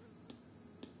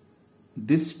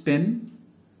 This 10,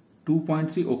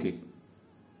 2.3, okay.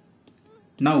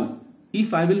 Now,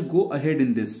 if I will go ahead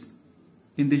in this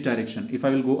direction,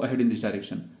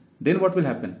 then what will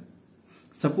happen?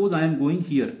 Suppose I am going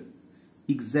here,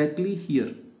 exactly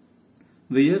here,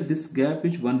 where this gap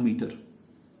is 1 meter.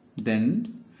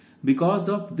 Then, because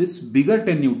of this bigger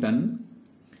 10 Newton,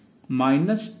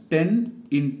 minus 10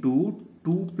 into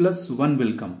 2 plus 1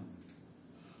 will come.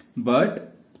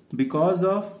 But because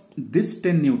of this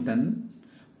 10 Newton,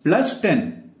 plus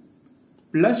 10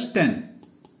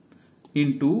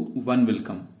 into 1 will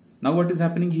come. Now what is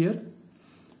happening here?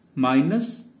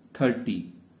 Minus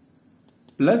 30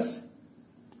 plus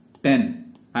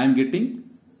 10, I am getting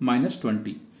minus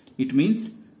 20. It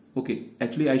means, okay,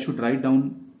 actually I should write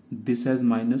down this as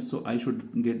minus, so I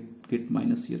should get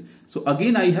minus here. So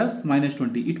again I have minus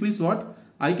 20. It means what?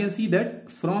 I can see that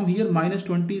from here minus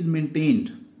 20 is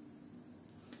maintained.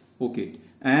 Okay,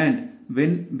 and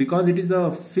because it is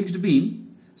a fixed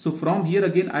beam, so from here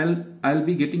again I'll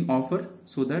be getting offer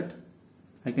so that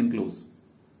I can close.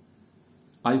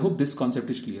 I hope this concept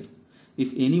is clear.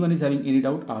 If anyone is having any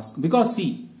doubt, ask. Because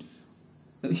see,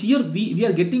 here we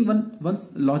are getting one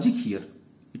logic here.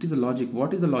 It is a logic.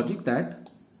 What is the logic? That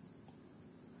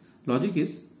logic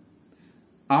is,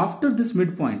 after this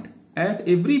midpoint, at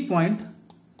every point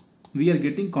we are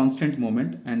getting constant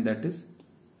moment, and that is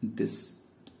this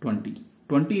 20.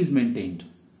 20 is maintained.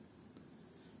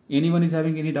 Anyone is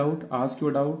having any doubt? Ask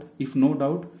your doubt. If no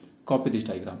doubt, copy this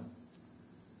diagram.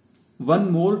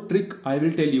 One more trick I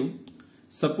will tell you.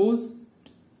 Suppose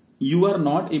you are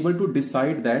not able to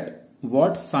decide that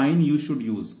what sign you should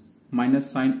use,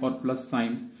 minus sign or plus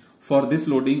sign. For this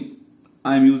loading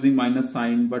I am using minus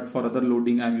sign, but for other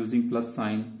loading I am using plus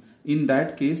sign. In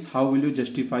that case, how will you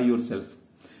justify yourself?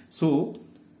 So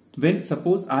when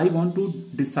suppose I want to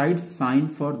decide sign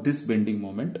for this bending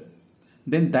moment,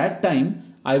 then that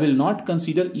time I will not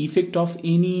consider effect of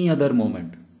any other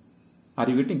moment. Are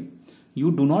you getting?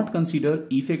 You do not consider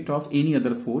effect of any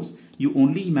other force. You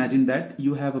only imagine that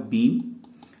you have a beam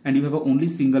and you have a only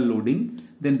single loading.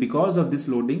 Then because of this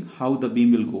loading, how the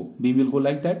beam will go? Beam will go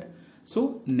like that.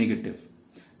 So negative.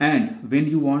 And when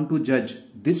you want to judge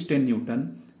this 10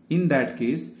 Newton, in that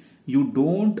case, you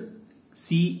don't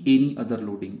see any other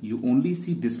loading. You only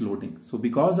see this loading. So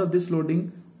because of this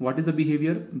loading, what is the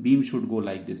behavior? Beam should go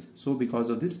like this. So because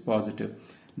of this positive.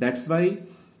 That's why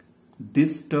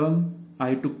this term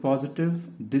I took positive,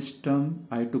 this term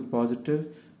I took positive,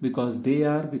 because they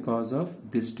are because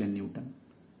of this 10 Newton.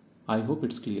 I hope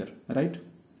it's clear, right?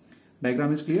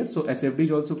 Diagram is clear. So SFD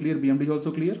is also clear, BMD is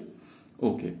also clear.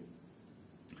 Okay.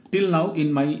 Till now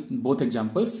in my both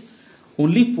examples,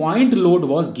 only point load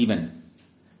was given.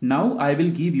 Now I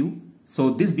will give you, so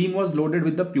this beam was loaded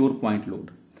with the pure point load.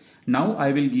 Now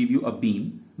I will give you a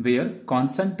beam where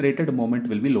concentrated moment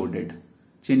will be loaded.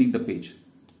 Changing the page.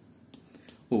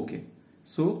 Okay.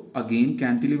 So again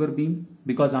cantilever beam,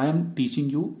 because I am teaching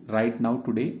you right now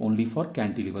today only for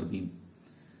cantilever beam.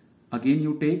 Again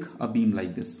you take a beam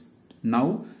like this.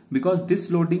 Now because this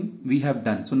loading we have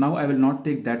done, so now I will not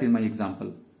take that in my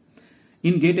example.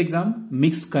 In GATE exam,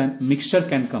 mixture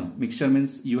can come. Mixture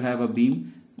means you have a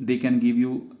beam, they can give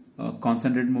you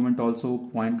concentrated moment also,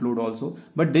 point load also,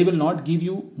 but they will not give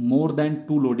you more than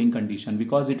 2 loading condition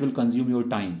because it will consume your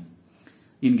time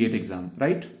in GATE exam,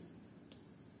 right?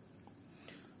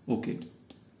 Okay.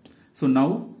 So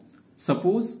now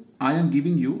suppose I am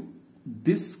giving you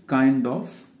this kind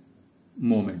of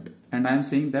moment and I am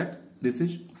saying that this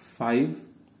is 5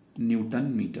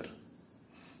 Newton meter.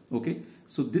 Okay.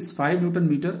 So this 5 Newton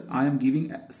meter I am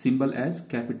giving a symbol as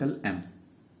capital M.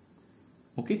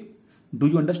 Okay. Do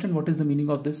you understand what is the meaning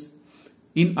of this?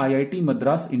 In IIT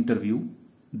Madras interview,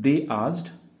 they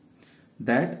asked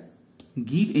that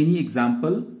give any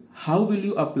example, how will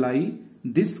you apply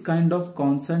this kind of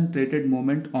concentrated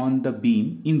moment on the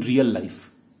beam in real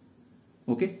life?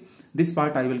 Okay. This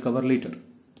part I will cover later.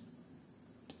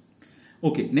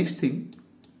 Okay. Next thing,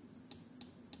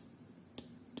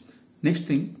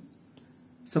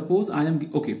 suppose I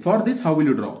am, okay, for this how will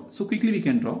you draw? So quickly we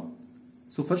can draw.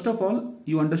 So first of all,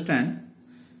 you understand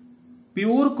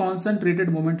pure concentrated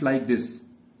moment like this,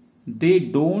 they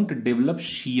don't develop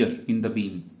shear in the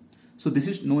beam. So this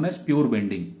is known as pure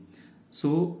bending.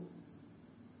 So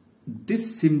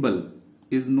this symbol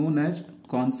is known as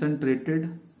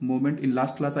concentrated moment. In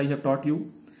last class I have taught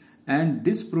you, and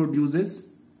this produces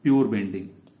pure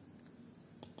bending.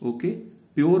 Okay,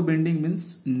 pure bending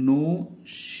means no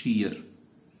shear.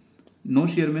 No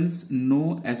shear means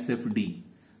no SFD.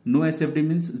 No SFD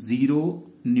means 0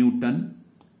 Newton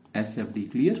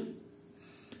SFD. Clear?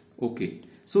 Okay.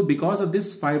 So because of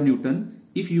this 5 Newton,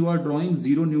 if you are drawing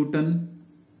 0 Newton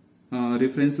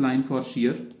reference line for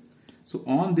shear, so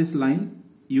on this line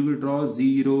you will draw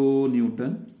 0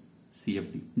 Newton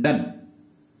CFD. Done.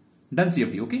 Done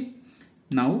CFD. Okay.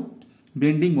 Now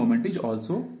bending moment is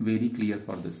also very clear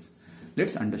for this.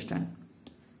 Let's understand.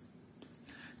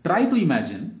 Try to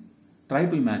imagine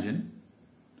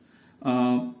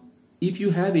if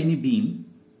you have any beam,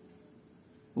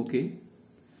 okay,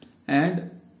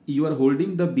 and you are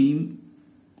holding the beam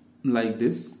like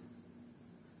this,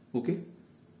 okay,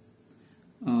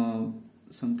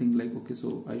 something like, okay,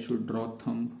 so I should draw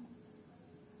thumb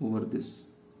over this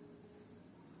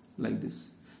like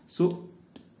this. So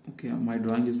okay, my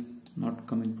drawing is not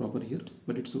coming proper here,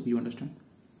 but it's okay, you understand.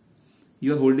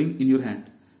 You are holding in your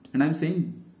hand and I am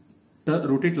saying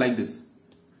rotate like this,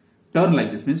 turn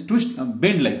like this, means twist,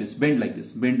 bend like this,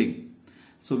 bending.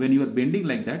 So when you are bending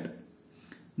like that,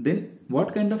 then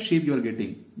what kind of shape you are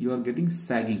getting? You are getting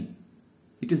sagging.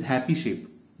 It is happy shape,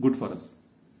 good for us.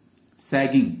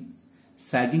 Sagging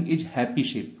is happy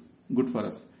shape, good for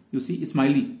us. You see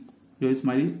smiley, you are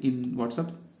smiling in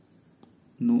WhatsApp.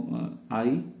 No,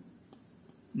 eye,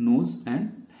 nose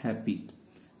and happy.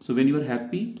 So when you are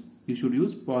happy, you should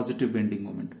use positive bending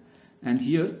moment. And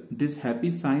here this happy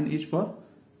sign is for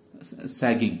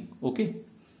sagging. Okay,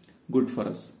 good for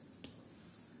us.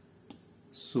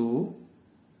 So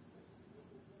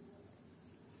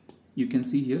you can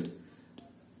see here,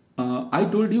 I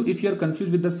told you if you are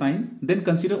confused with the sign, then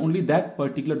consider only that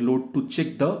particular load to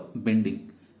check the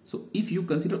bending. So if you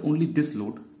consider only this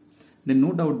load, then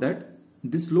no doubt that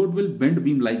this load will bend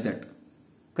beam like that.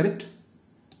 Correct?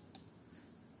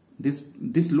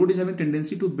 This load is having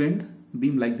tendency to bend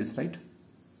beam like this, right?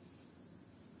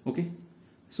 Okay.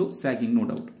 So sagging, no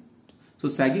doubt. So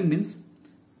sagging means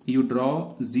you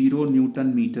draw 0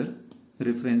 Newton meter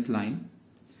reference line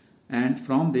and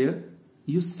from there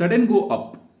you sudden go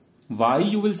up Why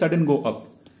you will sudden go up?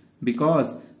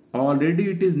 Because already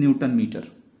it is Newton meter.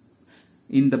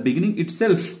 In the beginning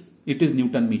itself, it is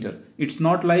Newton meter. It's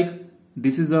not like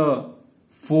this is a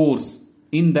force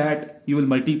in that you will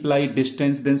multiply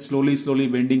distance, then slowly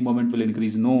bending moment will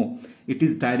increase. No, it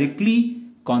is directly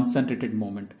concentrated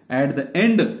moment. At the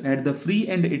end, at the free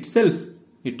end itself,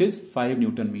 it is 5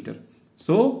 Newton meter.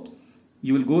 So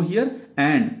you will go here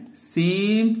and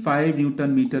same 5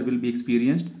 Newton meter will be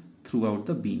experienced throughout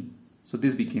the beam. So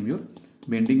this became your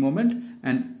bending moment,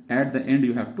 and at the end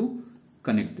you have to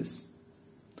connect this.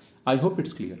 I hope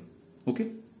it's clear.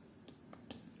 Okay.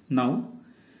 Now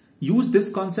use this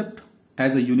concept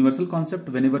as a universal concept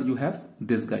whenever you have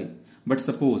this guy. But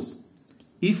suppose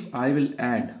if I will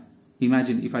add,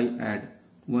 imagine if I add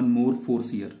one more force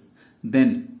here,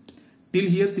 then till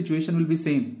here situation will be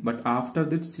same, but after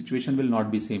this situation will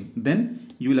not be same.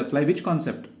 Then you will apply which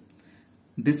concept?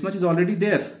 This much is already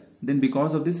there. Then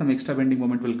because of this some extra bending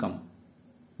moment will come.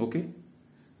 Okay.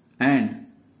 And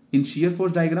in shear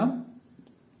force diagram,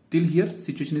 till here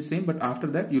situation is same, but after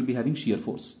that you will be having shear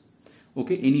force.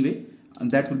 Okay. Anyway,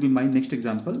 and that will be my next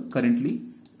example. Currently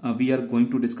we are going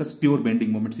to discuss pure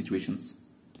bending moment situations.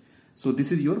 So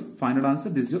this is your final answer.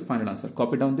 This is your final answer.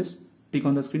 Copy down this, tick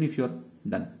on the screen if you are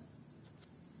done.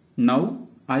 Now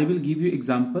I will give you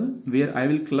example where I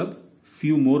will club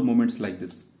few more moments like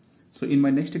this. So in my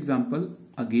next example,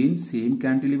 again same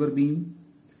cantilever beam,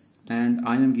 and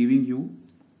I am giving you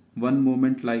one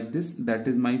moment like this, that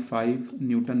is my 5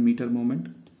 Newton meter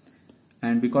moment.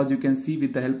 And because you can see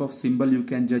with the help of symbol you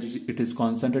can judge it is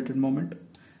concentrated moment.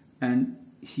 And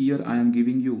here I am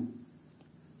giving you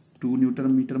 2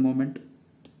 Newton meter moment,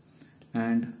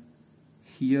 and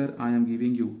here I am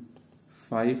giving you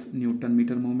 5 Newton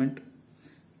meter moment,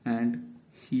 and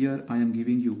here I am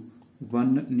giving you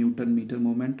 1 Newton meter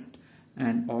moment,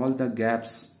 and all the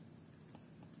gaps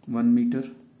 1 meter,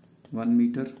 1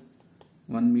 meter,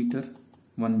 1 meter,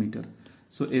 1 meter.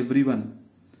 So everyone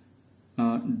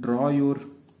draw your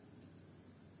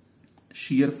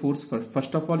shear force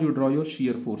first of all you draw your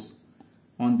shear force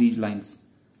on these lines,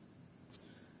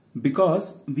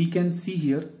 because we can see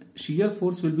here shear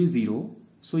force will be 0.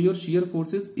 So your shear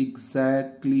force is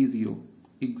exactly 0,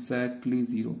 exactly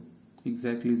 0,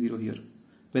 exactly 0 here.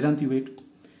 Vedanti, wait.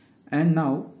 And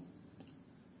now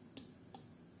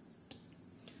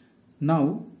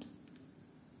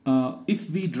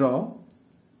if we draw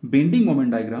bending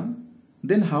moment diagram,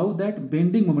 then how that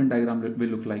bending moment diagram will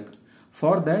look like?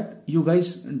 For that you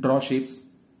guys draw shapes,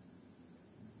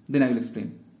 then I will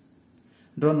explain.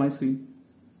 Draw on my screen.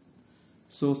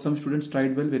 So some students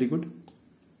tried well, very good.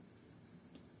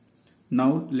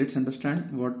 Now let's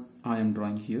understand what I am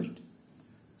drawing here.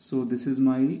 So this is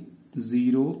my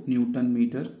 0 Newton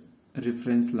meter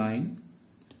reference line.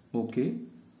 Okay.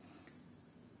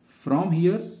 From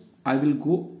here I will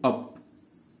go up.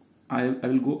 I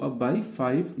will go up by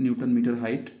 5 Newton meter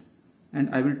height,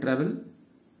 and I will travel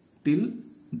till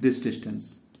this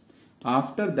distance.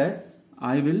 After that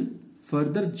I will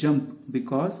further jump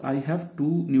because I have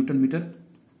 2 Newton meter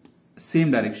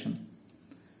same direction.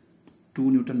 2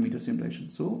 Newton meter same direction.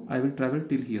 So I will travel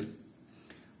till here.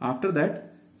 After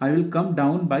that I will come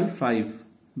down by 5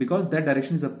 because that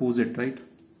direction is opposite, right?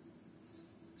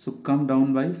 So come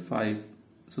down by 5.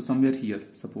 So somewhere here,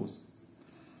 suppose.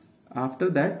 After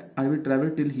that I will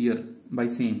travel till here by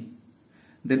same.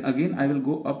 Then again I will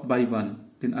go up by 1.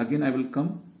 Then again I will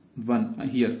come 1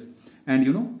 here. And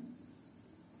you know,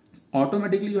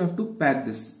 automatically you have to pack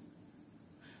this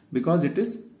because it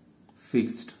is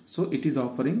fixed. So it is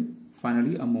offering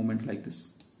finally a moment like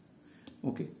this.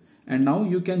 Okay. And now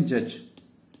you can judge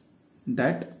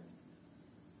that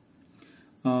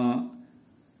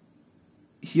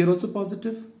here also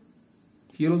positive,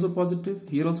 here also positive,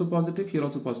 here also positive, here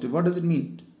also positive. What does it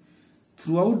mean?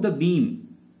 Throughout the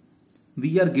beam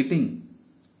we are getting,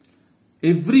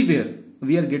 everywhere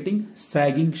we are getting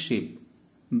sagging shape.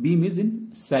 Beam is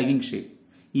in sagging shape.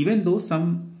 Even though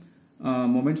some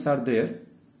moments are there,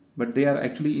 but they are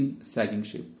actually in sagging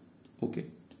shape. Okay.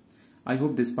 I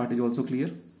hope this part is also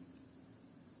clear.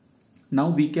 Now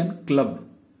we can club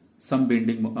some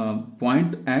bending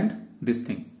point and this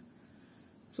thing.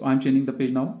 So I am changing the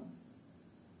page now.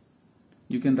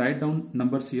 You can write down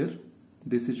numbers here.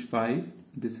 This is 5,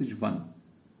 this is 1.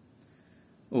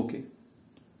 Okay.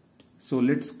 So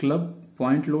let's club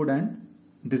point load and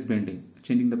this bending.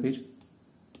 Changing the page.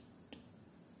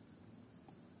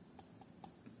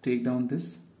 Take down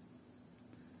this.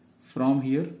 From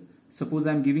here, suppose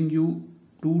I am giving you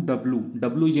 2W.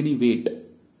 W is any weight.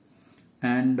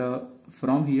 And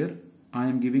from here, I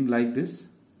am giving like this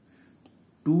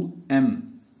 2M.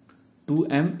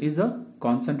 2M is a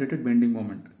concentrated bending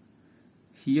moment.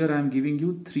 Here I am giving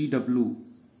you 3W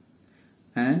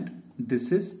and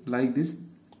this is like this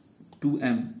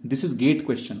 2M. This is GATE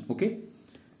question. Okay.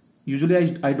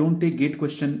 Usually I don't take GATE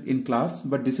question in class,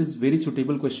 but this is very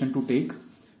suitable question to take.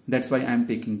 That's why I am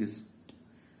taking this.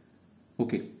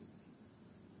 Okay.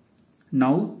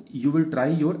 Now you will try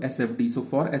your SFD. So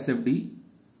for SFD,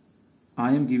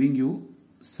 I am giving you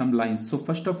some lines. So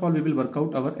first of all, we will work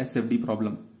out our SFD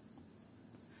problem.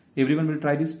 Everyone will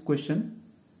try this question,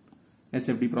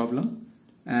 SFD problem,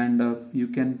 and you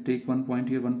can take 1 point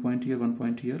here, 1 point here, 1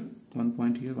 point here, 1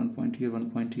 point here, 1 point here, 1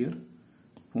 point here,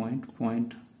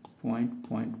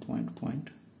 point.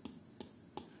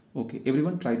 Okay,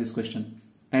 everyone try this question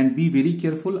and be very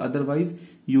careful, otherwise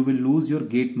you will lose your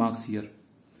GATE marks here.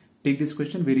 Take this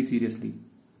question very seriously.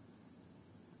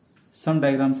 Some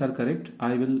diagrams are correct.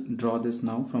 I will draw this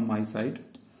now from my side.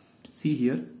 See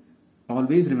here,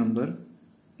 always remember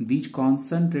these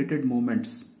concentrated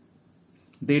moments,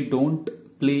 they don't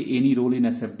play any role in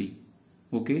SFD.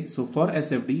 Okay, so for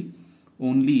SFD,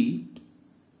 only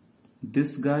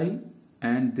this guy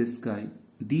and this guy,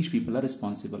 these people are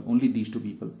responsible, only these two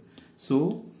people.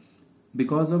 So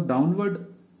because of downward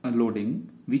loading,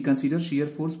 we consider shear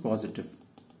force positive,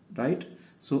 right?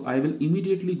 So I will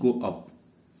immediately go up.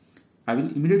 I will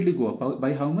immediately go up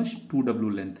by how much?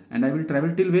 2W length, and I will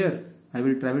travel till where? I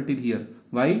will travel till here.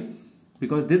 Why?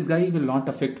 Because this guy will not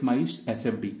affect my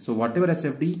SFD. So whatever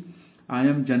SFD I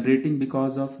am generating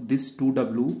because of this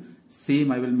 2W,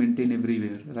 same I will maintain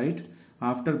everywhere, right?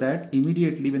 After that,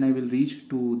 immediately when I will reach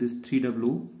to this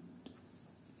 3W,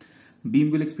 beam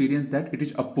will experience that it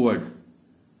is upward,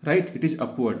 right? It is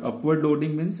upward. Upward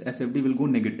loading means SFD will go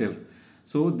negative.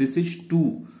 So this is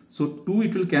 2. So 2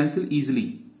 it will cancel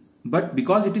easily. But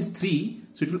because it is 3,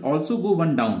 so it will also go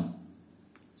 1 down.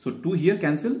 So 2 here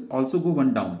cancel, also go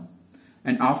 1 down.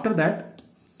 And after that,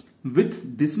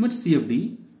 with this much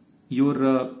CFD,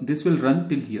 your this will run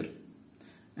till here.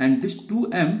 And this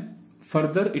 2M,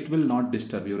 further it will not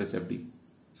disturb your SFD.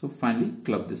 So finally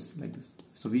club this like this.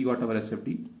 So we got our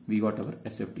SFD, we got our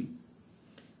SFD.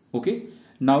 Okay,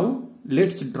 now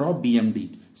let's draw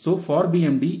BMD. So for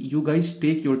BMD, you guys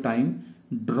take your time,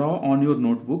 draw on your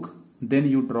notebook, then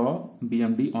you draw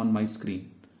BMD on my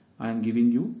screen. I am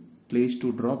giving you place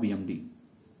to draw BMD.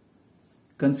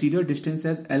 Consider distance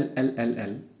as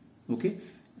L. Okay,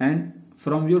 and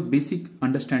from your basic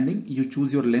understanding, you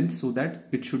choose your length so that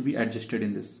it should be adjusted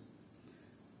in this.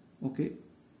 Okay,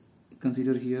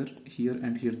 consider here, here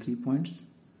and here 3 points,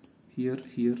 here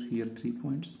 3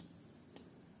 points.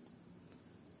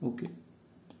 Okay,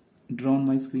 draw on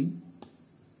my screen,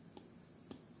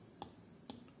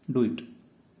 do it.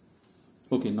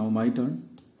 Okay, now my turn.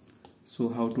 So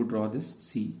how to draw this?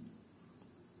 See.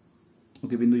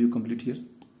 Okay, Bindu, you complete here.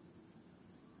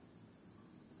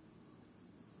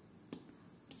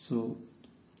 So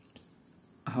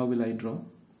how will I draw?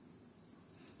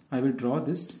 I will draw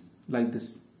this like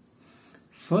this.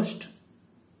 First,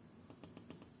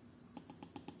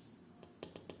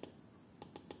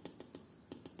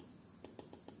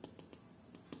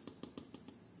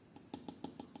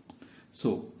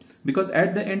 so because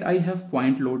at the end I have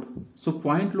point load. So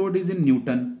point load is in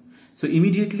Newton. So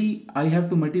immediately I have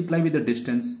to multiply with the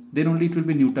distance, then only it will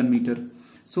be Newton meter.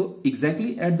 So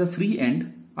exactly at the free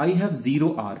end I have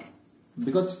 0 R,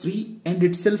 because free end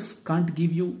itself can't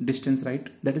give you distance, right?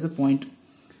 That is a point.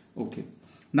 Okay,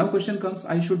 now question comes,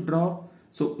 I should draw.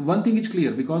 So one thing is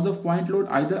clear, because of point load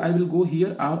either I will go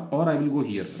here or I will go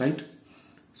here, right?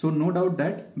 So no doubt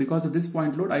that because of this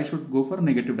point load I should go for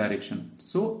negative direction.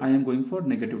 So I am going for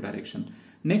negative direction.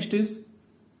 Next is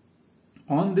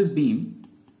on this beam,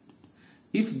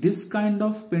 if this kind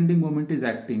of bending moment is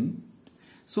acting,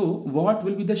 so what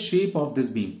will be the shape of this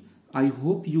beam? I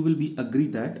hope you will be agree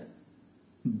that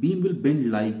beam will bend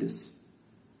like this,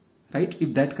 right?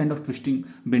 If that kind of twisting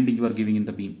bending you are giving in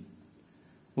the beam.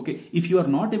 Okay, if you are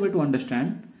not able to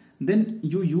understand, then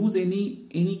you use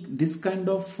this kind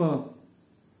of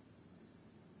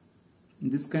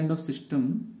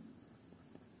system.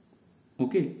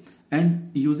 Okay,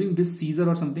 and using this scissor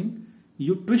or something,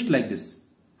 you twist like this.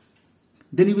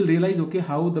 Then you will realize, okay,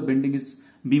 how the beam is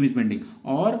bending.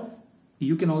 Or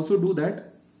you can also do that.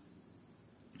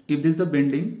 If this is the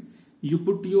bending, you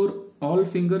put your all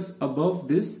fingers above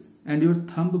this and your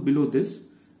thumb below this,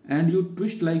 and you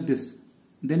twist like this.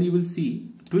 Then you will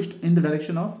see, twist in the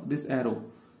direction of this arrow.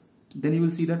 Then you will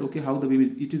see that, okay, how the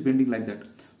beam it is bending like that.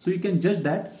 So you can judge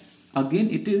that. Again,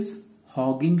 it is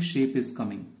hogging shape is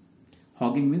coming.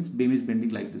 Hogging means beam is bending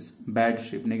like this, bad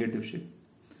shape, negative shape.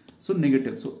 So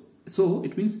negative. So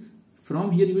it means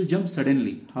from here you will jump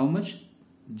suddenly. How much?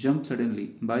 Jump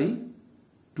suddenly by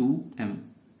 2m.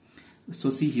 So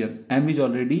see here, m is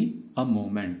already a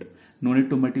moment. No need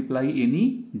to multiply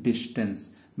any distance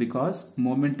because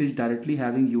moment is directly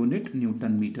having unit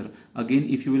Newton meter. Again,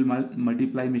 if you will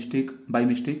multiply by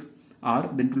mistake r,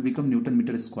 then it will become Newton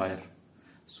meter square.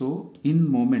 So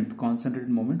in moment, concentrated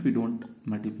moment, we don't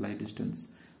multiply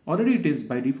distance. Already it is,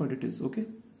 by default it is, okay.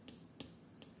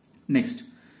 Next,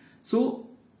 so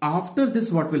after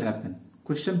this what will happen?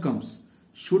 Question comes,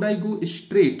 should I go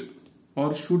straight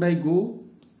or should I go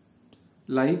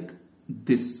like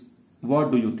this?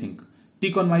 What do you think?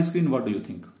 Tick on my screen, what do you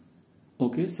think?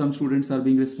 Okay, some students are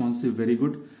being responsive, very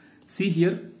good. See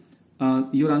here,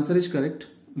 your answer is correct.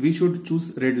 We should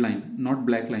choose red line, not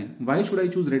black line. Why should I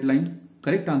choose red line?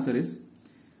 Correct answer is,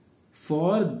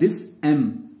 for this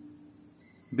m,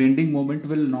 bending moment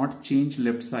will not change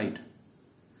left side.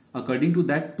 According to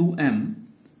that 2m,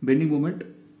 bending moment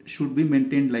should be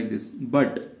maintained like this.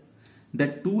 But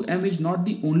that 2m is not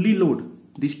the only load.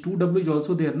 This 2w is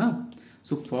also there now.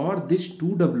 So for this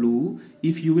 2w,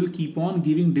 if you will keep on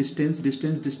giving distance, then this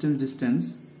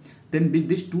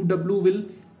 2w will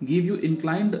give you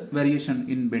inclined variation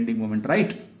in bending moment,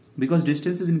 right? Because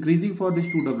distance is increasing for this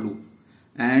 2w.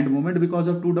 And moment because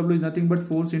of 2w is nothing but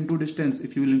force into distance.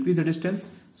 If you will increase the distance,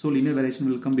 so linear variation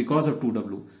will come because of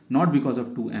 2w, not because of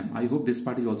 2m. I hope this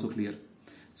part is also clear.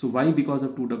 So why because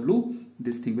of 2w,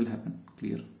 this thing will happen,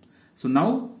 clear. So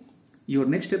now your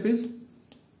next step is,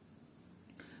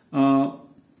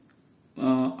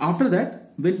 after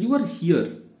that, when you are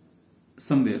here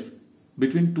somewhere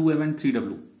between 2m and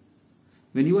 3w,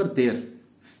 when you are there,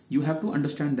 you have to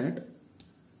understand that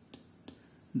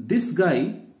this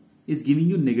guy is giving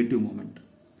you negative moment.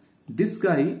 This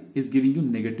guy is giving you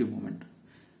negative moment.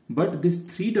 But this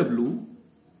 3w,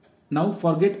 now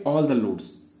forget all the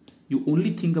loads. You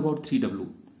only think about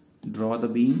 3w. Draw the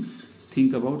beam,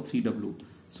 think about 3w.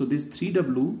 So this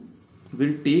 3w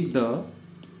will take the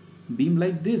beam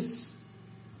like this.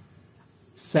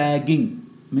 Sagging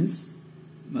means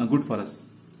good for us,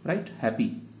 right?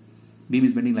 Happy. Beam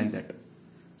is bending like that.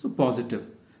 So positive.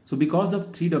 So because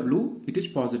of 3w, it is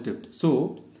positive.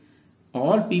 So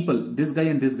all people, this guy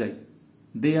and this guy,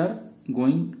 they are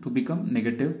going to become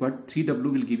negative, but 3w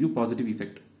will give you positive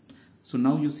effect. So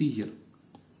now you see here,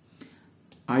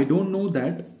 I don't know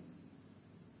that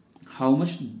how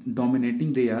much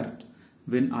dominating they are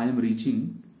when I am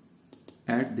reaching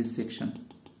at this section.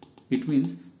 It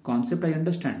means concept I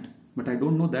understand, but I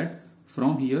don't know that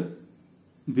from here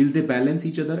will they balance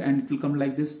each other and it will come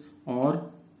like this, or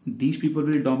these people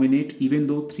will dominate even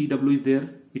though 3w is there,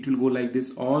 it will go like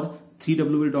this, or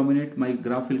 3w will dominate, my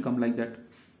graph will come like that,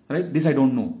 right? This I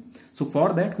don't know. So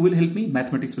for that, who will help me?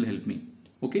 Mathematics will help me.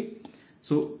 Okay,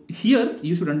 so here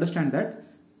you should understand that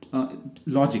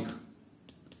logic.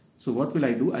 So what will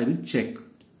I do? I will check.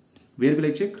 Where will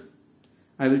I check?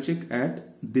 I will check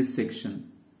at this section,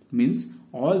 means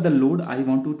all the load I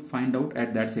want to find out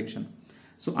at that section.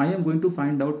 So I am going to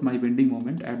find out my bending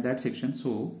moment at that section.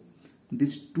 So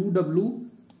this 2w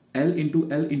L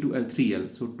into L into L,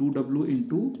 3L. So 2w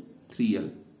into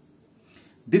 3L.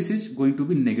 This is going to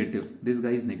be negative. This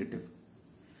guy is negative.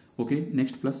 Okay,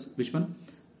 next plus which one?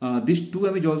 This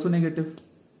 2m is also negative.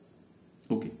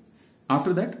 Okay.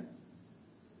 After that,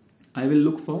 I will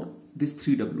look for this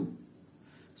 3w.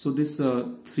 So this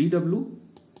 3w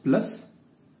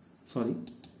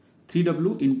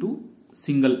into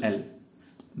single L.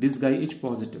 This guy is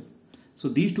positive. So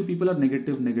these two people are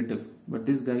negative, but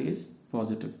this guy is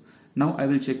positive. Now I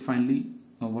will check finally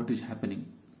what is happening.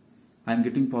 I am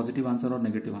getting positive answer or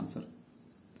negative answer.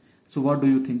 So what do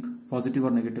you think? Positive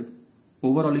or negative?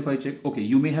 Overall, if I check, okay,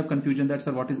 you may have confusion that,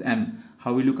 sir, what is M?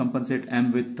 How will you compensate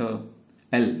M with L,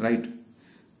 right?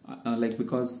 Like,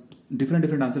 because different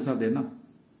answers are there now.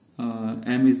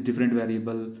 M is different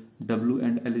variable, W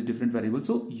and L is different variable.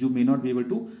 So you may not be able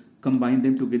to combine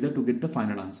them together to get the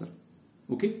final answer.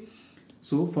 Okay.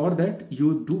 So for that,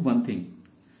 you do one thing.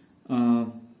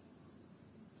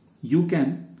 You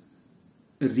can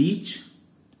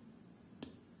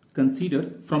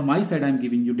consider, from my side I am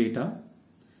giving you data,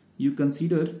 you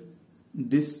consider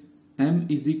this M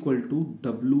is equal to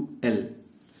WL.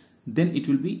 Then it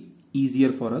will be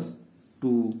easier for us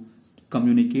to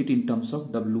communicate in terms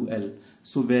of WL.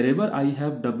 So wherever I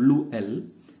have WL,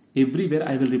 everywhere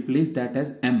I will replace that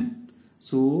as M.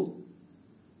 So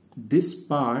this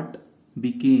part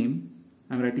became,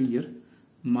 I am writing here,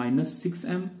 minus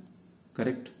 6M,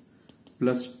 correct,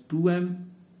 plus 2M,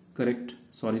 correct,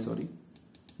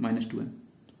 minus 2M,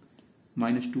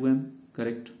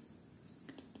 correct,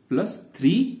 plus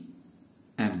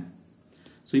 3M.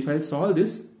 So if I solve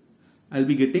this, I will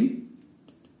be getting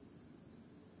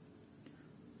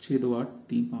 6 2 8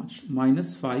 3 5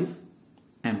 minus 5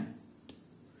 m.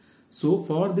 So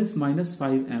for this minus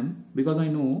 5 m, because I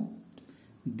know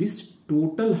this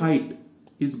total height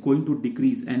is going to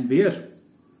decrease, and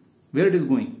where it is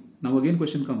going. Now again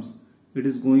question comes, it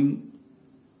is going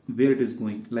where it is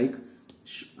going, like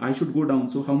I should go down.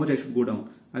 So how much I should go down?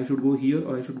 I should go here,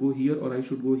 or I should go here, or I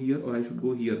should go here, or I should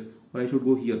go here, or I should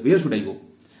go here. Where should I go?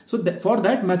 So for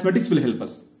that mathematics will help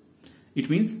us. It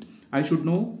means I should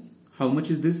know how much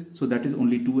is this. So that is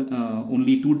only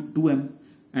 2m.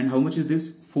 And how much is this?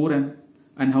 4m.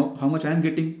 And how much I am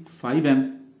getting?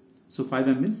 5m. So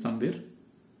 5m means somewhere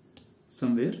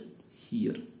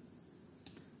here.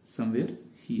 Somewhere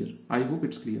here. I hope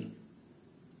it's clear.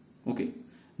 Okay.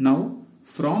 Now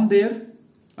from there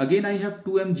again I have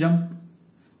 2m jump.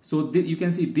 So you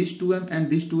can see this 2m and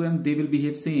this 2m, they will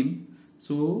behave same.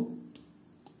 So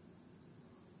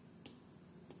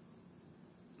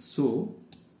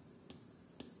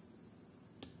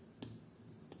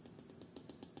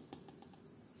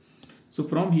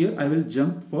from here I will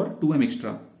jump for 2m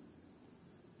extra.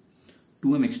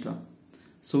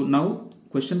 So now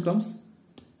question comes,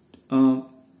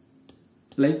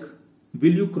 like,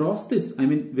 will you cross this? I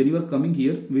mean, when you are coming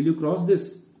here, will you cross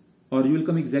this, or you will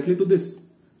come exactly to this,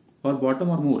 or bottom,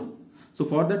 or more? So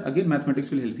for that again mathematics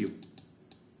will help you,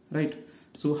 right?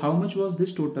 So how much was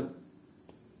this total?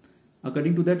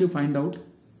 According to that you find out,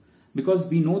 because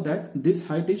we know that this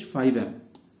height is 5m,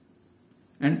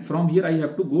 and from here I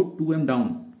have to go 2m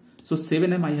down. So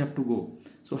 7m I have to go.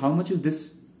 So how much is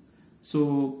this?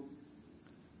 So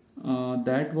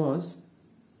that was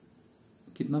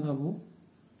कितना था वो?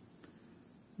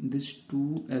 This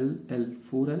 2l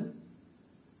 4l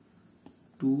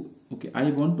 2. Okay, I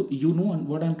want to, you know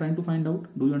what I am trying to find out.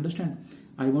 Do you understand?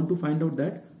 I want to find out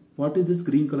that what is this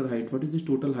green color height? What is this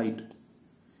total height?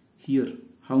 Here,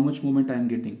 how much moment I am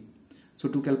getting? So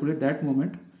to calculate that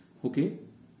moment, okay,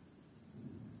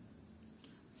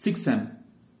 6m.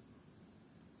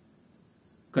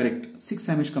 Correct.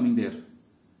 6m is coming there.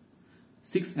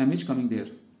 6m is coming there.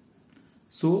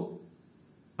 So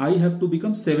I have to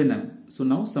become 7m. So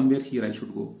now somewhere here I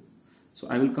should go. So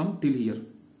I will come till here.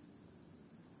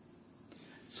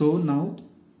 So now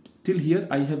till here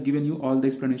I have given you all the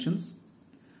explanations.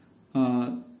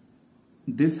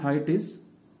 This height is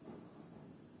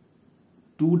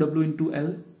 2w into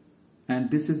L,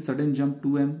 and this is sudden jump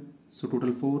 2m, so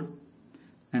total 4.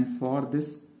 And for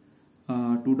this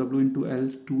 2w into L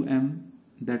 2m,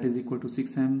 that is equal to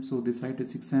 6m, so this height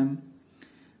is 6m.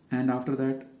 And after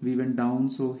that we went down,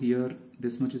 so here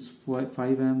this much is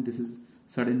 5m, this is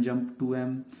sudden jump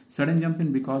 2m. Sudden jump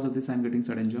in, because of this I am getting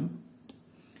sudden jump.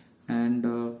 And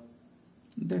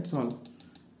that's all.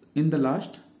 In the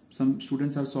last, some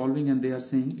students are solving and they are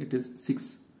saying it is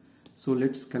 6. So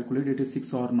let's calculate it is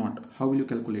 6 or not. How will you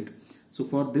calculate? So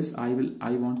for this I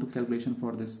want to calculation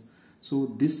for this.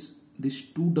 So this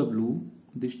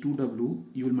 2w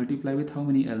you will multiply with how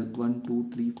many L? 1 2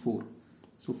 3 4.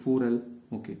 So 4L.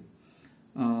 Okay.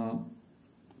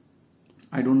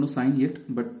 I don't know sign yet,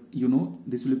 but you know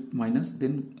this will be minus,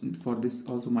 then for this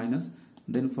also minus,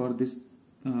 then for this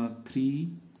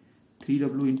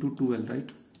 3w into 2L, right?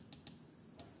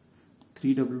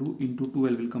 3w into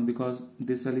 2L will come, because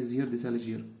this L is here, this L is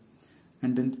here,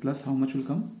 and then plus how much will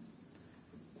come?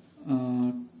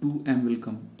 2m will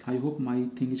come. I hope my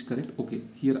thing is correct. Okay,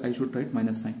 here I should write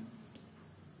minus sign.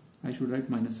 I should write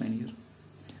minus sign here.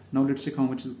 Now let's check how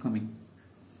much is coming.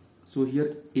 So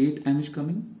here 8m is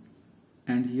coming,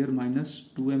 and here minus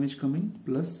 2m is coming,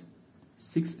 plus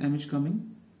 6m is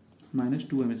coming, minus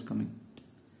 2m is coming.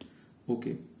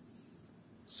 Okay,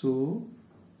 so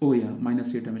oh yeah,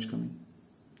 minus 8m is coming.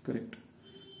 Correct.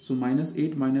 So minus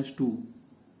 8 minus 2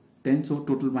 10, so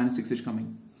total minus 6 is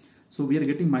coming. So we are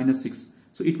getting minus 6.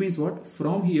 So it means what?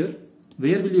 From here,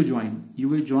 where will you join? You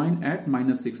will join at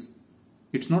minus 6.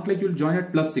 It's not like you will join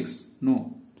at plus 6.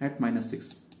 No, at minus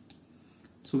 6.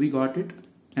 So we got it.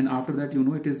 And after that, you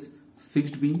know, it is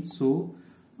fixed beam. So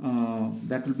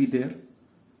that will be there.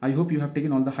 I hope you have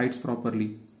taken all the heights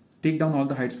properly. Take down all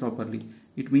the heights properly.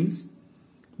 It means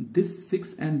this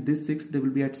 6 and this 6, they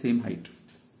will be at same height.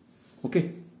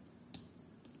 Okay.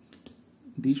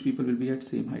 These people will be at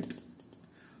same height.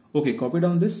 Okay, copy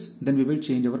down this, then we will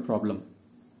change our problem.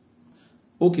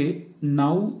 Okay,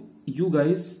 now you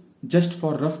guys, just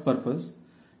for rough purpose,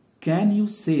 can you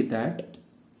say that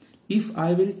if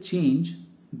I will change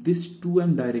this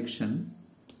 2m direction?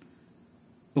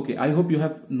 Okay, I hope you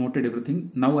have noted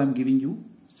everything. Now I am giving you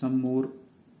some more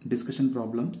discussion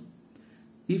problem.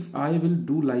 If I will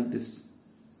do like this,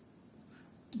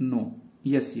 no,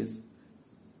 yes,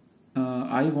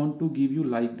 I want to give you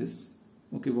like this.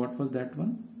 Okay, what was that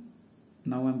one?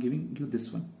 Now I'm giving you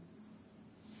this one.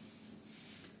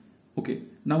 Okay,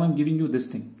 now I'm giving you this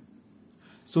thing.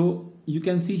 So you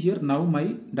can see here now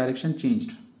my direction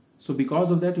changed. So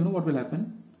because of that, you know what will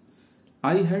happen?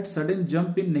 I had sudden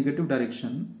jump in negative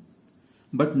direction,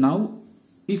 but now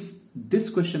if this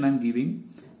question I'm giving,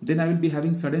 then I will be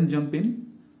having sudden jump in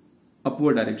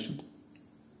upward direction.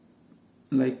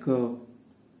 Like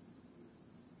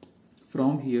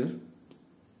from here,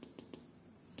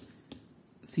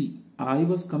 see, I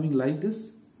was coming like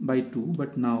this by 2,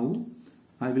 but now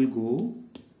I will go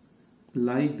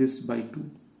like this by 2.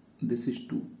 This is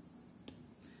 2.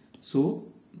 So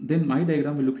then my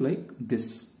diagram will look like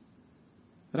this,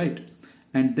 right?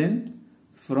 And then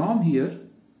from here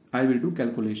I will do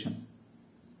calculation.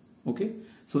 Okay,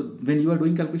 so when you are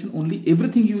doing calculation, only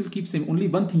everything you will keep same, only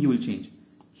one thing you will change.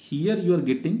 Here you are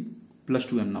getting plus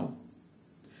 2m now,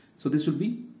 so this will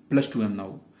be plus 2m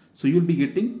now. So you will be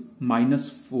getting minus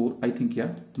 4, I think, yeah,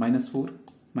 minus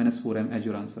 4m as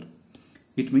your answer.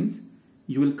 It means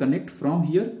you will connect from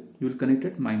here, you will connect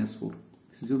at minus 4.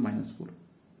 This is your minus 4.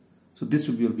 So this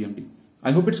will be your BMD.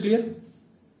 I hope it's clear.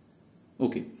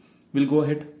 Okay, we'll go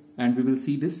ahead and we will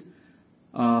see this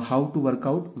how to work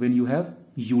out when you have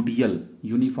UDL,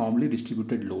 uniformly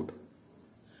distributed load.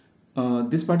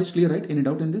 This part is clear, right? Any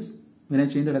doubt in this? When I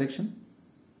change the direction,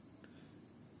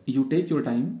 you take your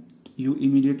time, you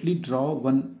immediately draw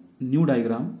one new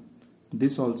diagram,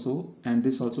 this also and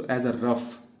this also as a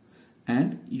rough,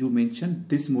 and you mention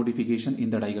this modification in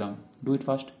the diagram. Do it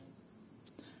fast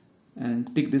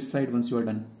and tick this side once you are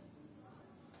done.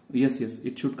 Yes,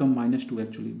 it should come minus 2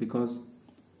 actually, because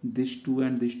this 2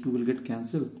 and this 2 will get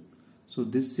cancelled. So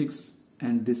this 6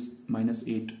 and this minus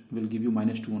 8 will give you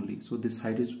minus 2 only. So this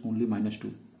height is only minus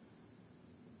 2.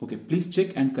 Okay, please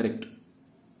check and correct.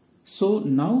 So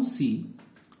now see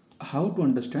how to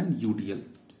understand UDL.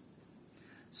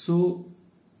 So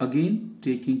again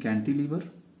taking cantilever,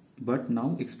 but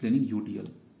now explaining UDL.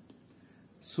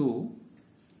 So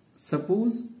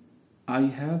suppose I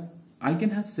can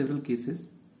have several cases.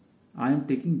 I am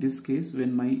taking this case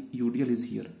when my UDL is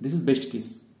here. This is best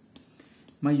case.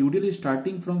 My UDL is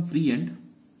starting from free end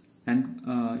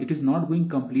and it is not going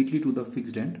completely to the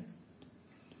fixed end.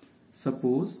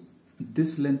 Suppose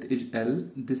this length is L,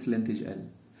 this length is L.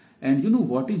 And you know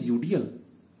what is UDL?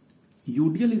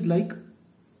 UDL is like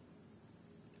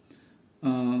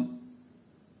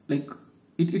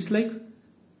it's like,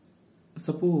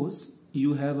 suppose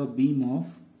you have a beam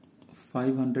of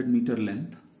 500 meter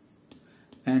length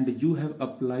and you have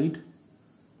applied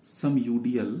some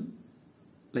UDL.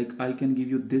 Like I can give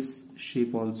you this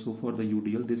shape also for the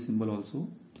UDL, this symbol also.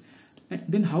 And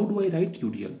then how do I write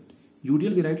UDL?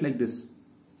 UDL we write like this: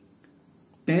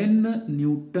 10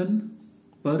 Newton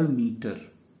per meter.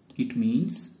 It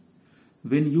means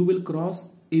when you will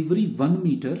cross every 1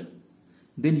 meter,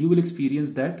 then you will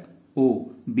experience that,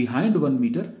 oh, behind 1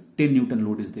 meter 10 Newton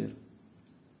load is there.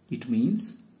 It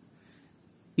means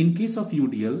in case of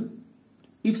UDL,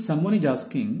 if someone is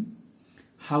asking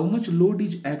how much load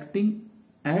is acting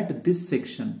at this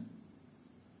section,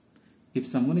 if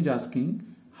someone is asking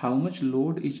how much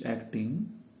load is acting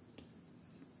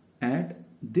at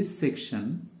this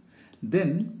section,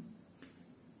 then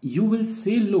you will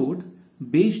say load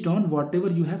based on whatever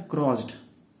you have crossed.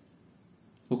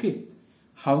 Okay,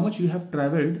 how much you have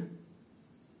traveled,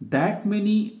 that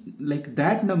many, like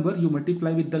that number you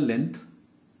multiply with the length.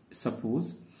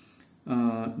 Suppose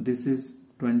this is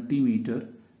 20 meter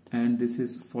and this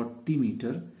is 40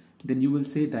 meter, then you will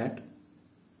say that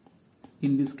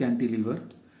in this cantilever,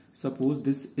 suppose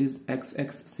this is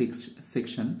XX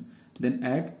section, then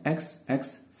at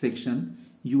XX section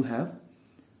you have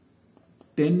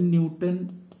 10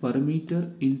 Newton per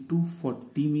meter into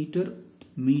 40 meter,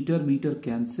 meter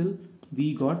cancel,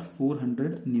 we got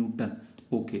 400 Newton.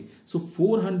 Okay, so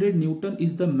 400 Newton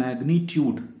is the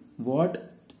magnitude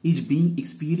what is being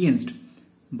experienced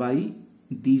by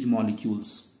these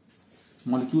molecules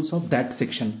of that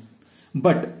section.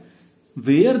 But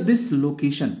where this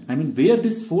location, I mean where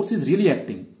this force is really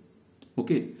acting,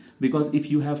 okay, because if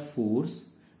you have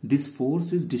force, this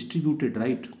force is distributed,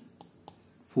 right?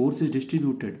 Force is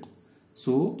distributed.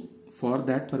 So for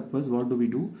that purpose, what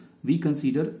do? We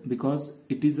consider, because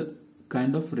it is a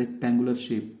kind of rectangular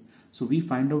shape, so we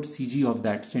find out CG of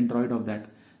that, centroid of that.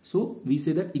 So we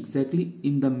say that exactly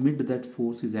in the mid that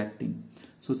force is acting.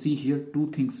 So see here,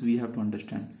 two things we have to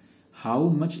understand: how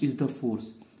much is the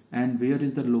force and where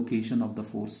is the location of the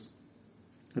force,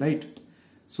 right?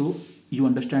 So you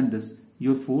understand this.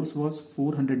 Your force was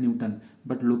 400 Newton,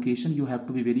 but location you have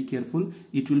to be very careful.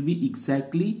 It will be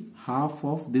exactly half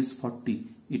of this 40.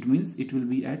 It means it will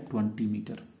be at 20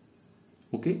 meter.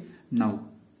 Okay, Now,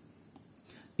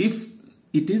 if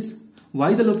it is,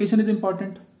 why the location is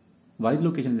important? Why the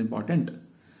location is important?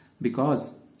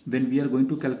 Because when we are going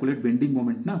to calculate bending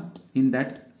moment, in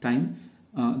that time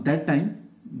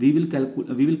we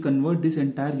will convert this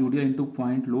entire UDL into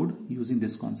point load using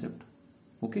this concept.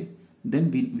 Okay,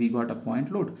 then we got a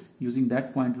point load. Using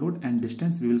that point load and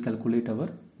distance, we will calculate our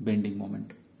bending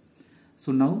moment.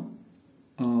 So now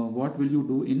what will you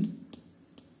do in,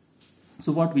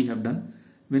 so what we have done,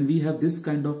 when we have this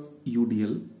kind of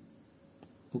UDL,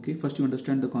 okay, first you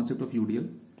understand the concept of UDL,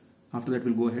 after that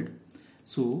we'll go ahead.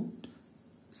 So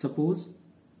suppose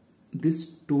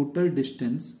this total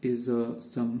distance is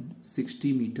some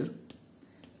 60 meter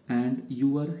and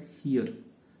you are here,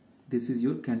 this is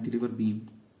your cantilever beam.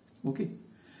 Okay,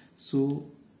 so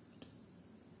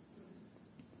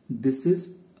this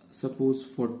is suppose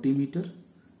 40 meter,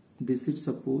 this is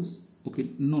suppose, okay,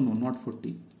 no, not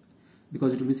 40,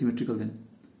 because it will be symmetrical. Then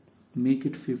make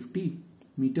it 50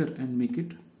 meter and make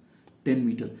it 10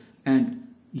 meter, and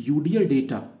UDL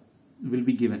data will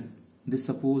be given. This,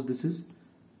 suppose this is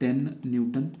 10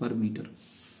 Newton per meter.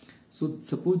 So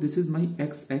suppose this is my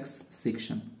XX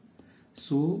section.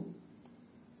 So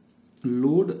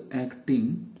load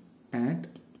acting at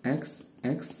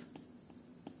XX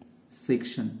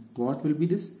section, what will be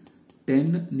this?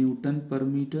 10 Newton per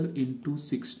meter into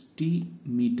 60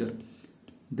 meter.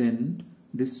 Then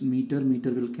this meter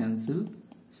will cancel,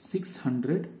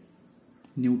 600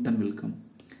 Newton will come.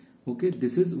 Okay,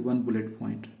 this is one bullet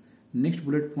point. Next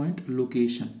bullet point,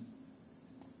 location.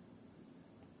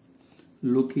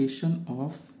 Location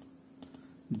of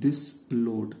this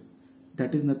load,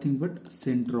 that is nothing but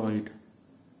centroid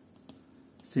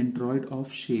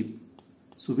of shape.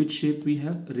 So which shape we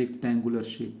have? Rectangular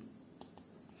shape.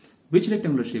 Which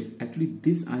rectangular shape? Actually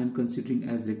this I am considering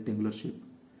as rectangular shape.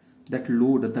 That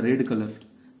load, the red color,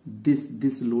 this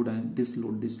load, this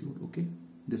load, okay,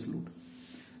 this load.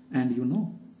 And you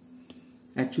know,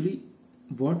 actually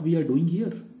what we are doing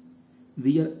here,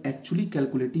 we are actually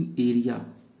calculating area.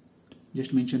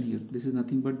 Just mention here, this is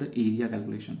nothing but the area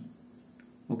calculation.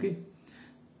 Okay,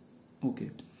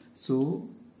 so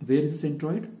where is the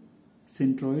centroid?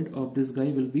 Centroid of this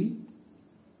guy will be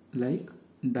like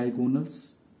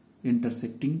diagonals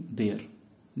intersecting there,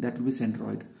 that will be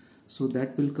centroid. So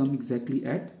that will come exactly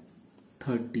at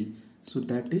 30. So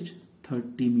that is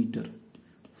 30 meter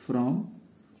from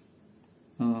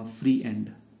free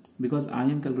end, because I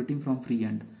am calculating from free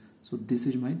end. So this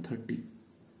is my 30,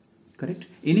 correct?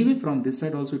 Anyway, from this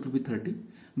side also it will be 30,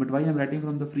 but why I am writing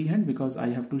from the free hand? Because I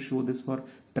have to show this for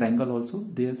triangle also,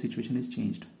 their situation is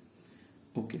changed.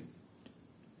 Okay,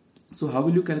 so how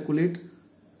will you calculate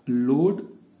load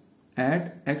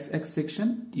at XX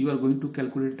section? You are going to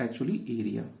calculate actually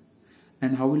area.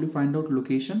 And how will you find out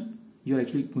location? You are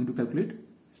actually going to calculate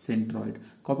centroid.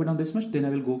 Copy down this much, then I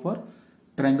will go for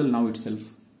triangle now itself.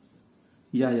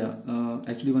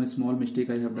 Actually one small mistake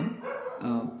I have done.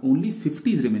 Only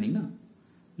 50 is remaining, na?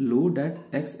 Load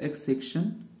at XX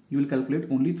section you will calculate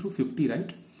only through 50,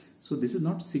 right? So this is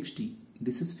not 60,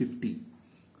 this is 50.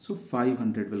 So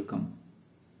 500 will come,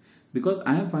 because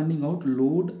I am finding out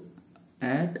load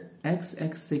at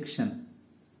XX section.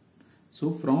 So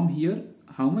from here,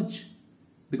 how much?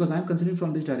 Because I am considering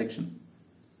from this direction.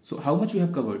 So how much you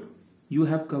have covered? You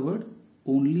have covered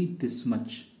only this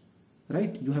much,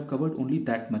 right? You have covered only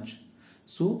that much.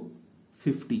 So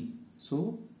 50.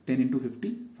 So 10 into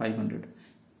 50, 500.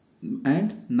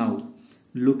 And now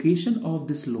location of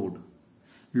this load.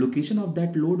 Location of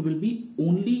that load will be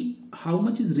only how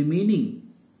much is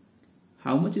remaining.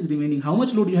 How much is remaining? How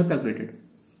much load you have calculated?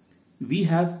 We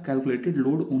have calculated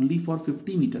load only for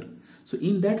 50 meter. So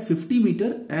in that 50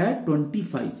 meter, add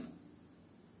 25,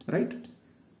 right?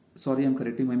 Sorry, I'm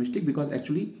correcting my mistake, because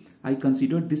actually I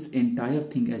considered this entire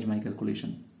thing as my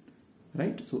calculation,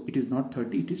 right? So it is not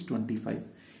 30, it is 25.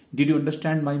 Did you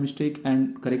understand my mistake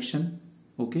and correction?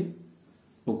 Okay.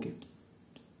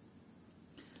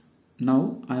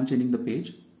 Now I am changing the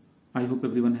page. I hope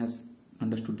everyone has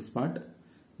understood this part,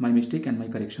 my mistake and my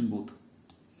correction both.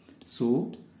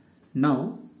 So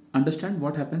now understand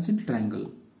what happens in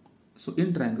triangle. So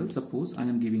in triangle, suppose I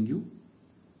am giving you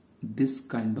this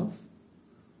kind of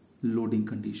loading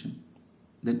condition.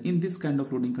 Then in this kind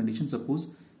of loading condition,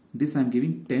 suppose this I am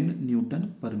giving 10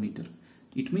 Newton per meter.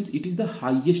 It means it is the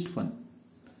highest one.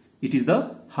 It is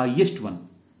the highest one.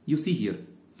 You see here.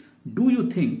 Do you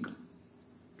think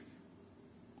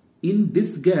in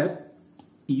this gap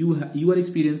you are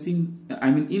experiencing,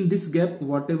 in this gap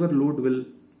whatever load will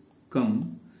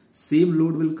come, same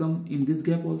load will come in this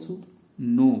gap also?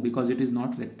 No, because it is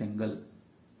not rectangle.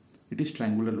 It is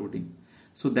triangular loading.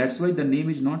 So that's why the name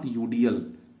is not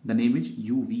UDL. The name is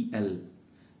UVL.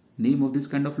 Name of this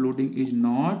kind of loading is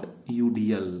not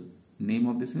UDL. Name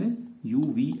of this is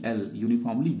UVL,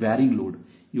 uniformly varying load.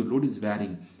 Your load is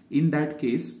varying. In that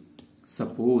case,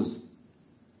 suppose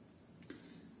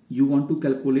you want to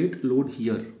calculate load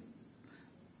here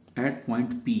at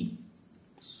point P.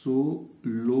 So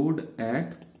load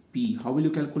at P. How will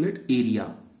you calculate?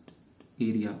 Area.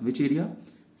 Which area?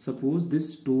 Suppose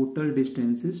this total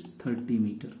distance is 30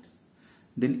 meter.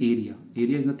 Then area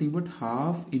is nothing but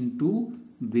half into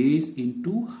base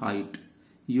into height.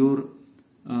 Your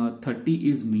 30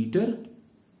 is meter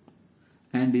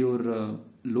and your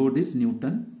load is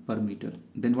Newton per meter.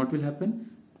 Then what will happen?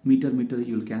 Meter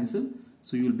you will cancel.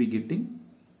 So you will be getting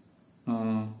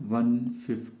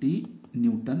 150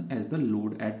 Newton as the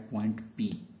load at point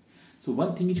P. So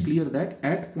one thing is clear, that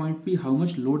at point P how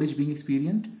much load is being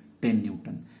experienced? 10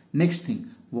 Newton. Next thing,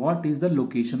 what is the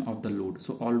location of the load?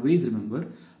 So always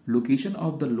remember, location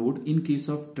of the load in case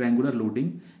of triangular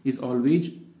loading is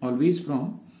always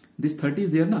from this 30 is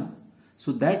there na.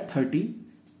 So that 30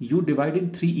 you divide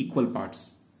in 3 equal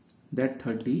parts. That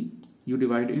 30 you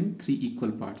divide in 3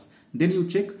 equal parts. Then you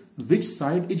check which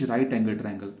side is right angle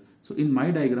triangle. So in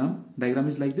my diagram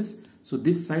is like this. So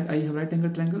this side I have right angle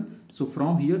triangle. So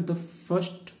from here the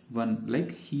first one,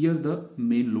 like here the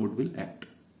main load will act.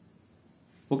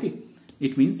 Okay.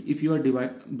 It means if you are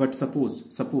but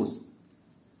suppose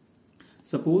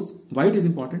why it is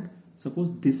important?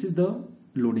 Suppose this is the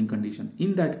loading condition.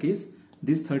 In that case,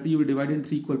 this 30 you will divide in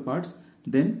 3 equal parts.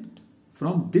 Then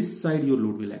from this side your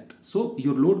load will act. So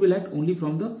your load will act only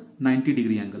from the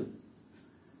 90-degree angle.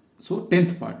 So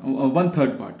 10th part,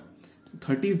 1/3 part.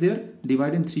 30 is there,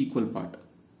 divide in 3 equal part.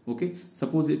 Okay.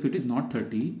 Suppose if it is not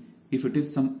 30, if it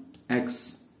is some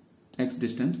x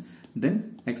distance,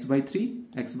 then x by 3,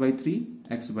 x by 3,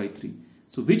 x by 3.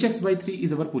 So which x by 3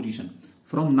 is our position?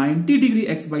 From 90 degree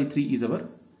x by 3 is our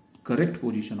correct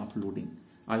position of loading.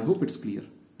 I hope it's clear,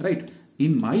 right?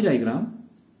 In my diagram,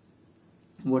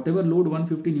 whatever load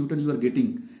 150 Newton you are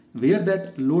getting, where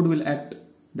that load will act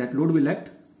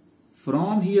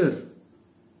from here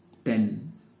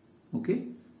 10. Okay,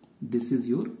 this is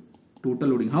your total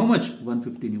loading. How much?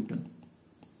 150 Newton.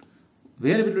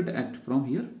 Where will it act? From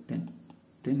here 10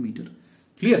 meter.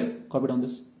 Clear? Copy down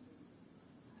this.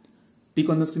 Tick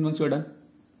on the screen once you are done.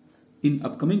 In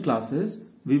upcoming classes,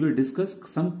 we will discuss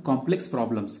some complex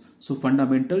problems. So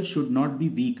fundamentals should not be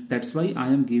weak. That's why I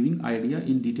am giving idea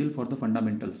in detail for the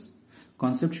fundamentals.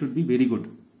 Concept should be very good.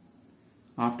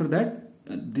 After that,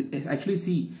 actually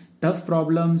see, tough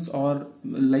problems or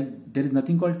like there is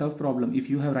nothing called tough problem. If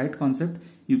you have right concept,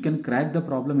 you can crack the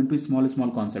problem into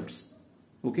small concepts.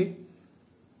 Okay.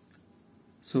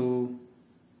 So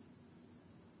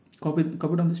copy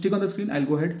down this. Stick on the screen. I'll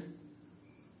go ahead.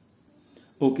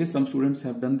 Okay, some students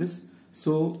have done this.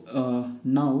 So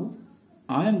now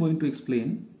I am going to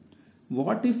explain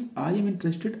what if I am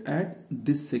interested at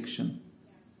this section.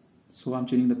 So I'm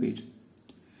changing the page.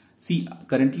 See,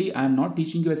 currently I am not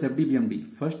teaching you SFD BMD.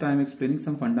 First I am explaining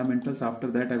some fundamentals.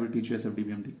 After that I will teach you SFD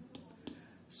BMD.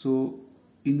 So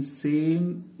in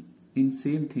same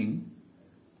thing,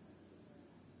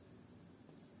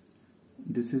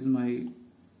 this is my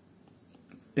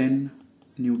 10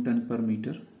 Newton per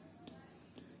meter,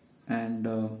 and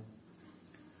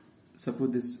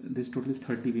suppose this total is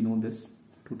 30. We know this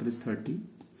total is 30.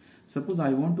 Suppose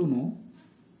I want to know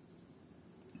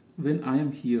when I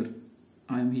am here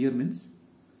means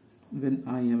when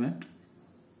I am at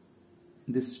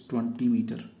this 20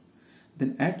 meter,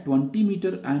 then at 20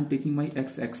 meter I am taking my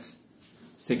XX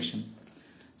section.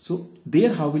 So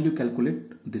there how will you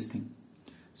calculate this thing?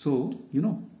 So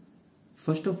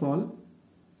first of all,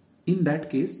 in that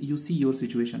case you see your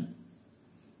situation.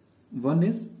 One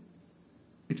is,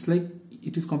 it's like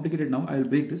it is complicated now. I will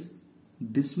break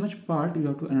this much part. You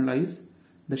have to analyze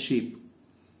the shape.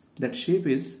 That shape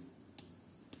is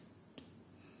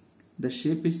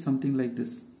something like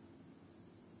this,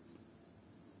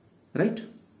 right?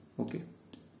 Okay,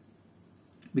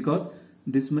 because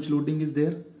this much loading is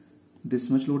there, this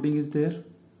much loading is there.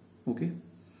 Okay,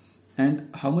 and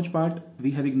how much part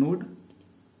we have ignored?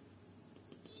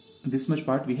 This much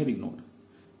part we have ignored.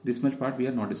 This much part we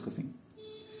are not discussing.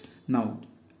 Now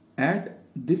at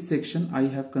this section I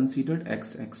have considered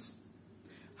XX.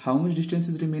 How much distance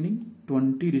is remaining?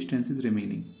 20 distance is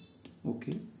remaining.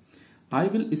 Okay, I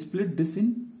will split this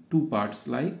in 2 parts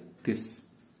like this.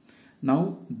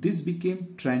 Now this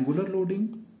became triangular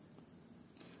loading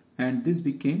and this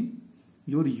became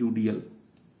your UDL.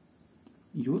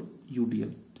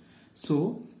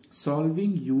 So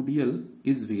solving UDL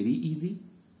is very easy,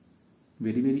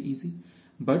 very easy.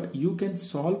 But you can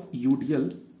solve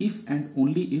UDL if and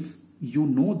only if you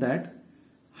know that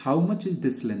how much is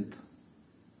this length,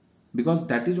 because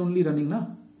that is only running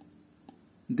now.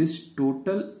 This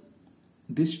total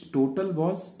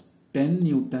was 10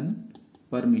 Newton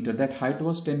per meter. That height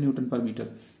was 10 Newton per meter.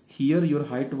 Here your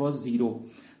height was 0.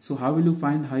 So how will you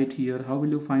find height here? How will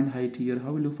you find height here?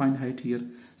 How will you find height here?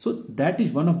 So that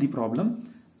is one of the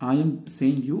problem. I am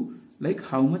saying you, like,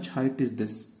 how much height is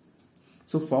this?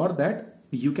 So for that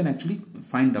you can actually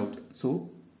find out. So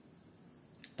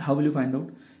how will you find out?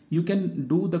 You can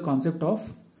do the concept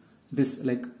of this,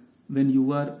 like when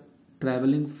you are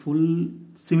traveling full,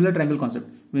 similar triangle concept,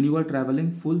 when you are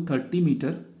traveling full 30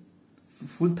 meter,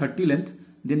 full 30 length,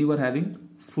 then you are having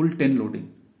full 10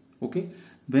 loading. Okay,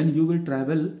 when you will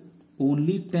travel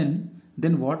only 10,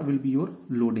 then what will be your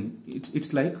loading?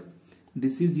 It's like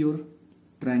this is your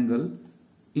triangle.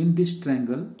 In this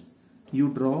triangle you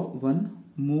draw one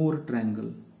more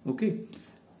triangle. Okay,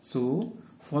 so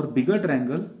for bigger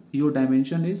triangle your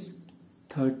dimension is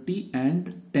 30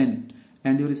 and 10,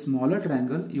 and your smaller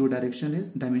triangle your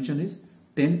dimension is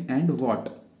 10 and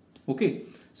what. Okay,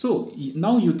 so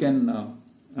now you can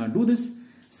do this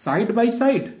side by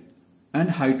side and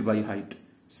height by height,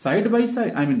 side by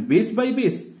side, I mean base by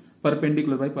base,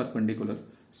 perpendicular by perpendicular.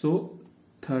 So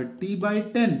 30 by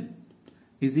 10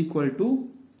 is equal to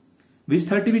which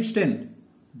 30 which 10?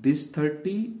 This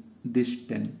 30, this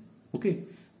 10. Okay,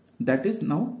 that is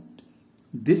now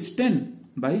this 10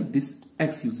 by this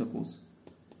x, you suppose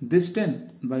this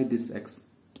 10 by this x.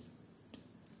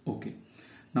 Okay,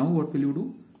 now what will you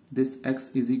do? This x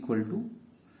is equal to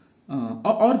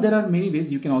or there are many ways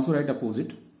you can also write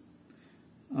opposite.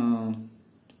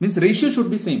 Means ratio should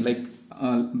be same, like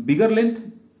bigger length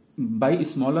by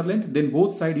smaller length, then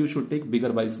both side you should take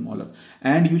bigger by smaller,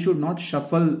 and you should not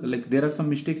shuffle, like there are some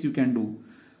mistakes you can do.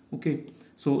 Okay,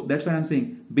 so that's why I'm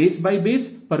saying base by base,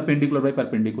 perpendicular by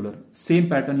perpendicular, same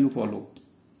pattern you follow.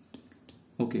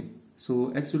 Okay,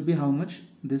 so x will be how much?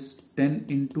 This 10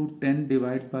 into 10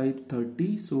 divided by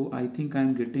 30. So I think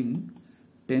I'm getting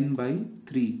 10 by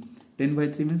 3. 10 by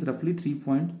 3 means roughly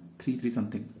 3.33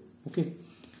 something. Okay,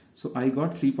 so I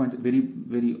got 3 point,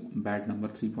 very bad number,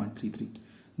 3.33.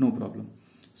 No problem.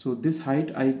 So this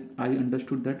height I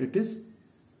understood that it is,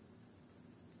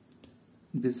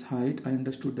 this height I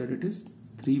understood that it is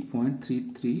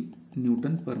 3.33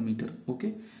 Newton per meter.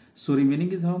 Okay, so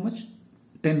remaining is how much?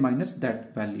 10 minus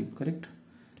that value, correct?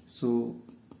 So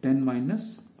 10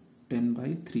 minus 10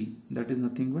 by 3, that is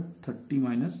nothing but 30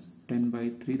 minus 10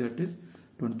 by 3, that is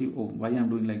 20. Oh, why I am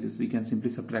doing like this? We can simply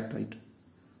subtract, right?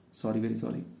 Sorry, very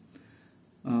sorry.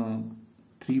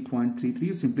 3.33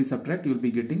 you simply subtract, you will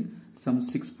be getting some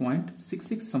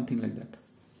 6.66 something like that.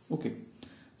 Okay,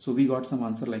 so we got some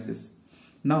answer like this.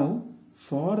 Now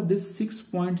for this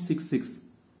 6.66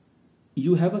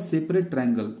 you have a separate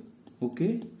triangle.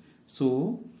 Okay,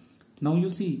 so now you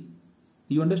see,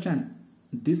 you understand,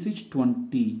 this is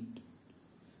 20.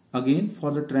 Again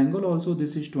for the triangle also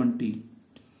this is 20.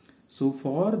 So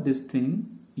for this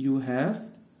thing you have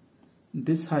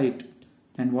this height,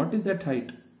 and what is that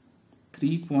height?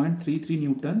 3.33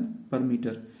 Newton per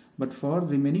meter. But for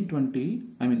remaining 20,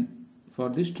 I mean for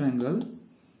this triangle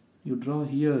you draw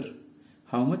here,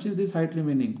 how much is this height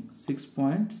remaining?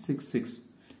 6.66,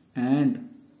 and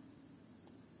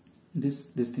this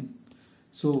thing.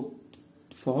 So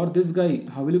for this guy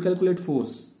how will you calculate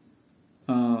force?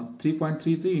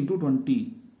 3.33 into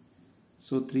 20.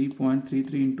 So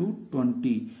 3.33 into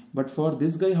 20. But for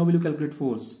this guy how will you calculate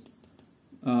force?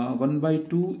 1 by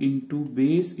 2 into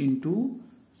base into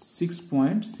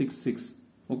 6.66.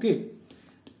 Okay,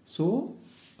 so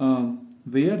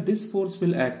where this force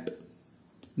will act?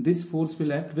 This force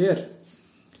will act where?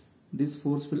 This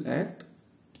force will act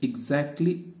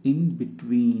exactly in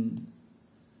between,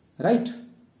 right?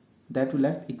 That will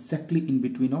act exactly in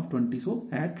between of 20. So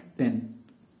at 10,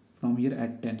 from here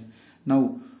at 10.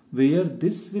 Now where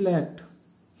this will act?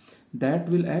 That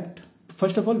will act,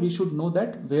 first of all we should know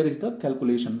that where is the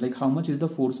calculation, like how much is the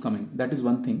force coming, that is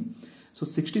one thing. So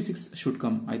 66 should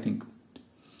come, I think,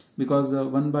 because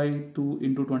 1 by 2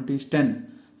 into 20 is 10.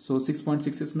 So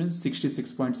 6.66 means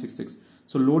 66.66.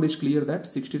 So load is clear that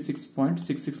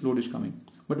 66.66 load is coming.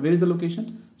 But where is the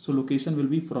location? So location will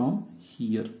be from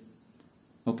here.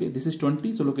 Okay, this is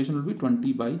 20, so location will be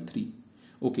 20 by 3.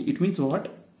 Okay, it means what?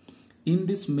 In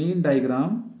this main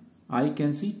diagram I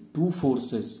can see two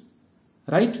forces,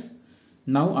 right?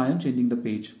 Now I am changing the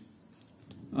page.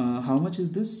 How much is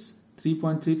this?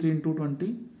 3.33 into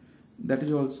 20, that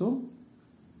is also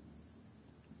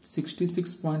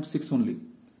 66.6 only,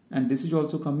 and this is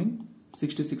also coming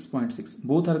 66.6.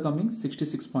 both are coming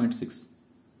 66.6,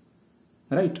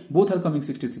 right? Both are coming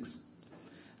 66.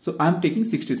 So I am taking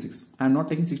 66. I am not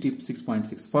taking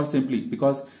 66.6 for simply,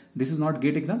 because this is not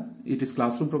GATE exam, it is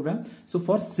classroom program. So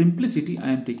for simplicity, I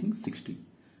am taking 60.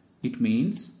 It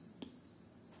means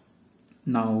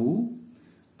now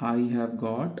I have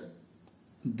got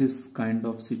this kind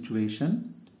of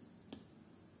situation.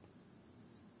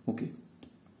 Okay.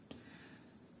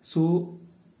 So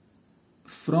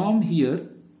from here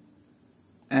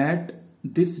at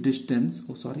this distance,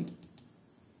 oh sorry,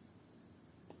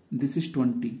 this is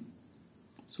 20.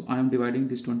 So I am dividing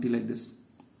this 20 like this.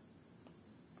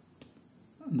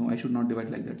 No, I should not divide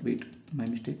like that. Wait, my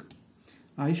mistake.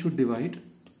 I should divide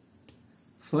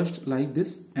first like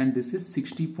this, and this is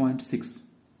 60.6.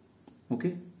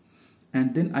 Okay.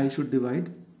 And then I should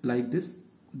divide like this.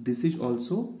 This is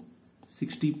also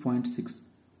 60.6.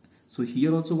 So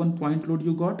here also 1 point load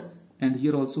you got, and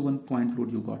here also 1 point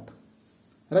load you got.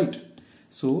 Right.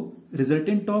 So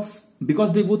resultant of,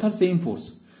 because they both are same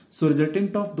force, so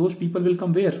resultant of those people will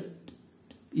come where?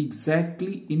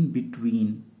 Exactly in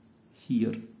between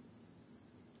here.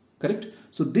 Correct?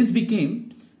 So this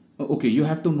became, okay, you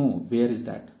have to know where is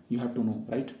that. You have to know,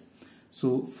 right?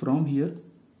 So from here,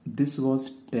 this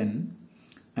was 10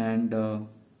 and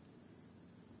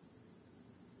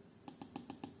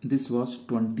this was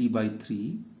 20 by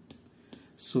 3.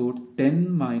 So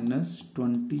 10 minus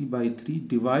 20 by 3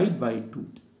 divide by 2.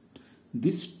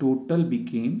 This total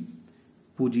became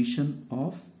position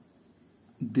of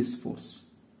this force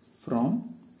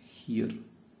from here.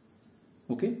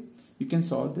 Okay, you can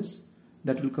solve this.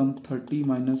 That will come 30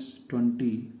 minus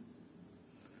 20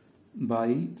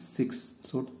 by 6.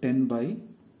 So 10 by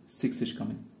 6 is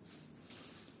coming.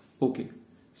 Okay,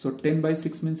 so 10 by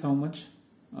 6 means how much?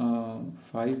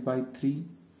 5 by 3.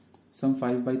 Some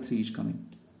 5 by 3 is coming.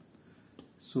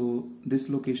 So this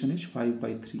location is 5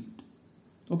 by 3.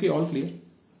 Okay, all clear?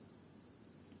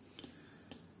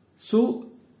 So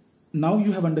now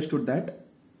you have understood that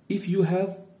if you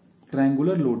have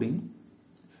triangular loading,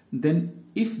 then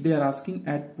if they are asking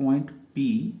at point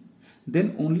P,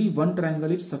 then only one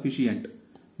triangle is sufficient.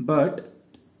 But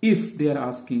if they are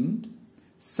asking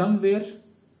somewhere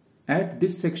at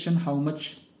this section how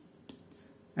much,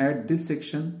 at this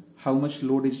section how much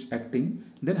load is acting,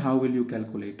 then how will you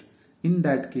calculate? In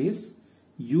that case,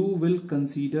 you will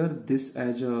consider this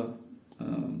as a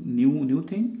new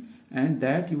thing, and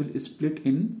that you will split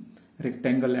in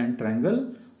rectangle and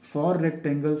triangle. For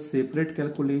rectangle, separate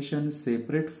calculation,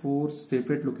 separate force,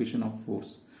 separate location of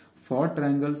force. For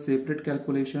triangle, separate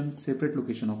calculation, separate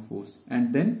location of force,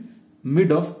 and then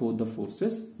mid of both the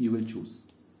forces you will choose.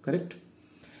 Correct?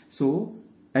 So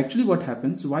actually what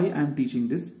happens, why I am teaching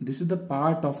this, this is the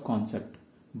part of concept,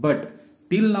 but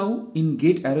till now in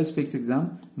GATE aerospace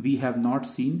exam we have not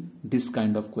seen this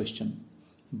kind of question.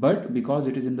 But because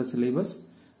it is in the syllabus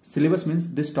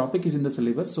means this topic is in the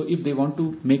syllabus, so if they want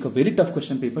to make a very tough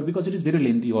question paper, because it is very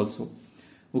lengthy also,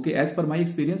 okay, as per my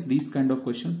experience, these kind of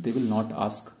questions they will not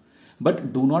ask.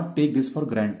 But do not take this for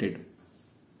granted.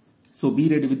 So be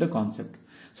ready with the concept.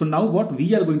 So now what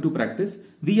we are going to practice,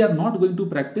 we are not going to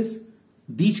practice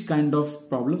these kind of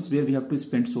problems where we have to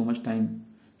spend so much time.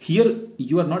 Here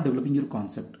you are not developing your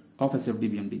concept of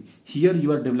SFD BMD. Here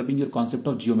you are developing your concept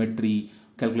of geometry,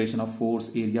 calculation of force,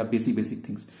 area, basic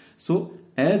things. So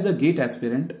as a GATE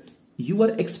aspirant, you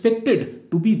are expected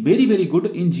to be very good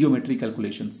in geometry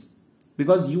calculations,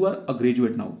 because you are a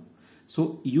graduate now.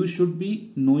 So you should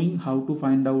be knowing how to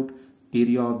find out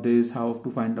area of this, how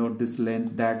to find out this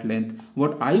length, that length.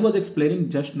 What I was explaining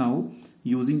just now,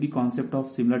 using the concept of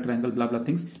similar triangle, blah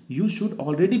things, you should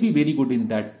already be very good in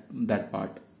that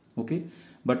part. Okay,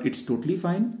 but it's totally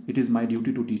fine. It is my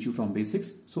duty to teach you from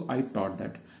basics, so I taught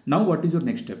that. Now what is your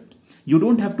next step? You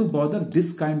don't have to bother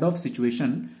this kind of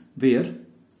situation where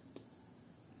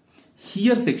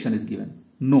here section is given.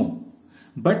 No,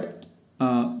 but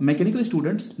mechanical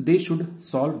students, they should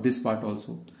solve this part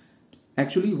also.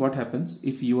 Actually what happens,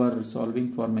 if you are solving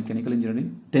for mechanical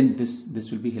engineering, then this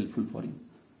will be helpful for you.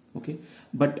 Okay,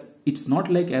 but it's not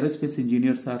like aerospace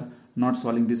engineers are not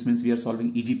solving this, means we are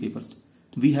solving easy papers.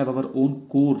 We have our own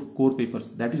core papers,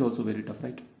 that is also very tough,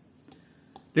 right?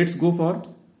 Let's go for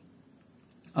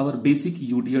our basic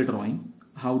UDL drawing.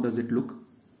 How does it look?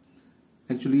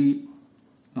 Actually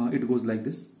it goes like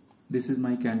this. This is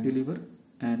my cantilever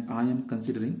and I am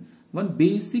considering one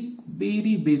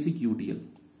very basic UDL.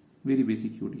 Very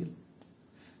basic UDL.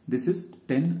 This is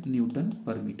 10 Newton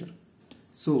per meter.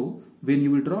 So when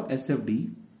you will draw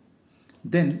SFD,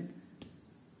 then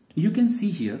you can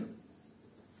see here,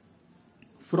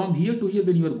 from here to here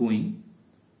when you are going,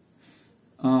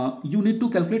 you need to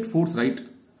calculate force, right?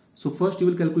 So first you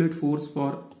will calculate force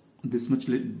for this much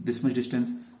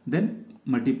distance, then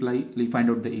multiply, find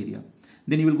out the area.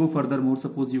 Then you will go furthermore.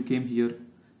 Suppose you came here.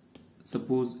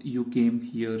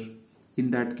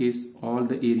 In that case, all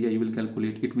the area you will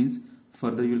calculate. It means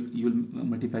further you will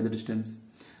multiply the distance.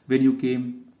 When you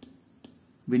came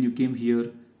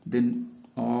here, then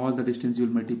all the distance you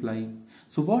will multiply.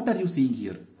 So what are you seeing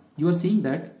here? You are seeing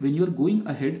that when you are going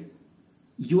ahead,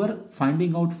 you are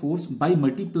finding out force by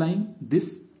multiplying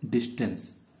this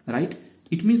distance, right?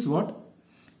 It means what?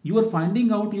 You are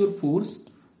finding out your force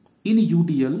in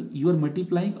UDL, you are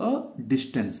multiplying a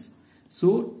distance.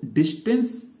 So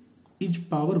distance is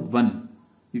power 1.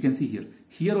 You can see here.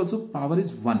 Here also power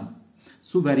is 1.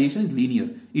 So variation is linear.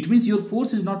 It means your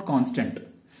force is not constant.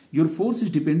 Your force is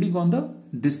depending on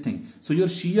this thing. So your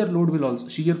shear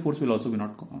force will also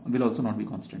not be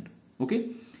constant.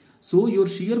 Okay. So your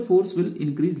shear force will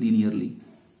increase linearly.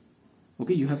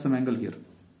 Okay. You have some angle here.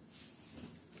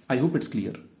 I hope it's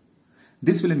clear.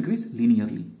 This will increase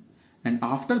linearly. And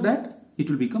after that, it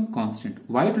will become constant.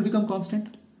 Why it will become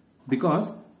constant?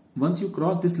 Because once you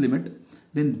cross this limit,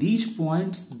 then these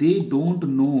points, they don't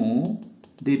know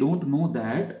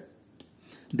that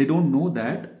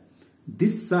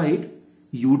this side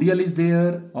UDL is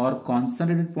there or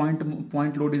concentrated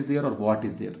point load is there or what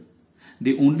is there.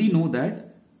 They only know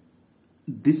that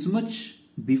this much,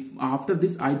 after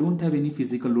this I don't have any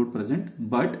physical load present,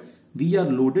 but we are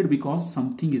loaded because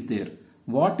something is there.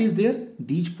 What is there?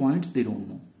 These points they don't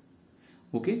know.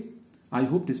 Okay, I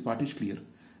hope this part is clear.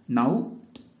 Now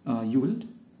you will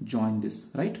join this,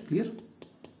 right? Clear?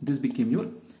 This became your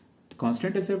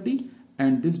constant SFD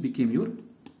and this became your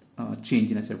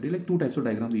change in SFD, like two types of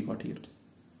diagram we got here.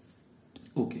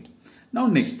 Okay, now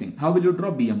next thing, how will you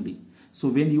draw BMD? So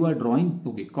when you are drawing,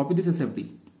 okay, copy this SFD.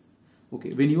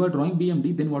 Okay, when you are drawing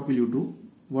BMD, then what will you do?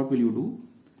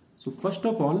 So first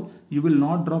of all, you will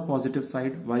not draw positive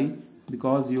side. Why?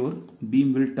 Because your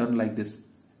beam will turn like this,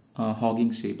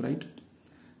 hogging shape, right?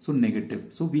 So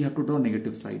negative. So we have to draw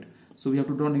negative side. So I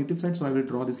will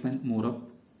draw this line more up.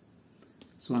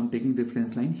 So I'm taking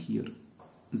reference line here,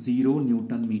 0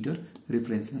 Newton meter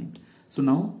reference line. So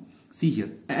now see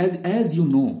here, as you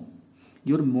know,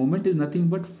 your moment is nothing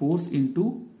but force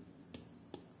into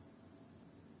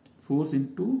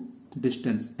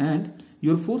distance, and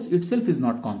your force itself is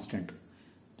not constant.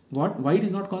 Why it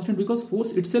is not constant? Because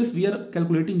force itself we are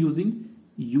calculating using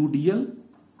UDL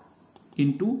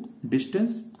into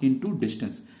distance.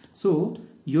 So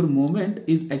your moment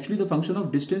is actually the function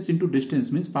of distance into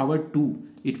distance, means power 2.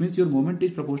 It means your moment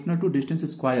is proportional to distance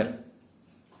square,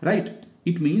 right?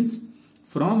 It means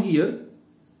from here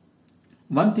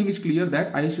one thing is clear,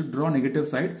 that I should draw negative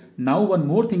side. Now one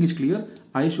more thing is clear,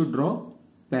 I should draw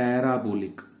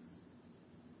parabolic.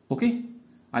 Okay,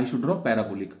 I should draw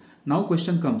parabolic. Now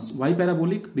question comes, why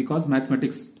parabolic? Because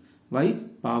mathematics. Why?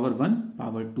 Power 1,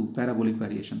 power 2, parabolic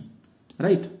variation,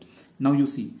 right? Now you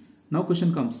see, now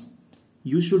question comes,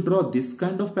 you should draw this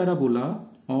kind of parabola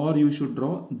or you should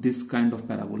draw this kind of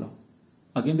parabola.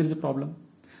 Again there is a problem.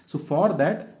 So for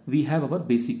that we have our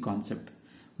basic concept.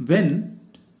 When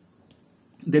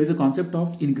there is a concept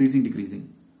of increasing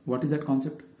decreasing. What is that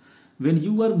concept? When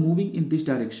you are moving in this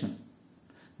direction,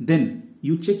 then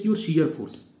you check your shear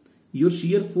force. Your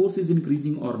shear force is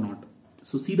increasing or not.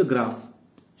 So see the graph,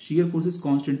 shear force is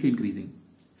constantly increasing.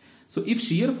 So if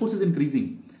shear force is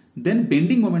increasing, then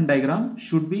bending moment diagram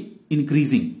should be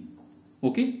increasing.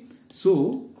 Okay,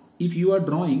 so if you are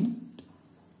drawing,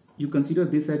 you consider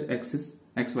this as axis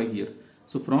xy here.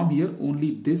 So from here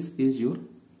only this is your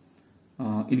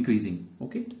increasing.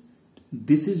 Okay,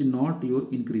 this is not your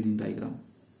increasing diagram.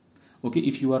 Okay,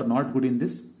 if you are not good in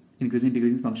this increasing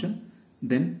decreasing function,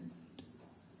 then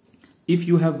if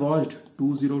you have watched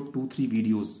 2023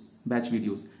 videos, batch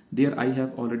videos, there I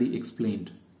have already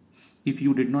explained. If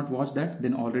you did not watch that,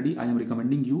 then already I am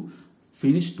recommending you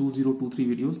finish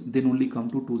 2023 videos, then only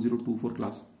come to 2024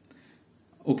 class.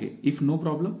 Okay, if no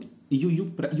problem,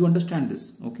 you understand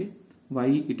this. Okay, why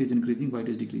it is increasing, why it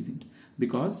is decreasing?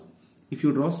 Because if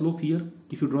you draw slope here,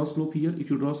 if you draw slope here, if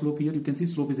you draw slope here, you can see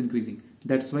slope is increasing.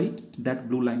 That's why that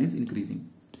blue line is increasing.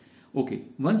 Okay,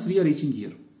 once we are reaching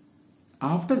here,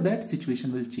 after that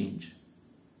situation will change.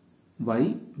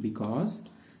 Why? Because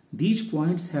these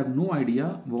points have no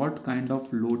idea what kind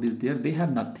of load is there. They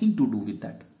have nothing to do with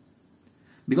that.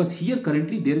 Because here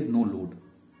currently there is no load.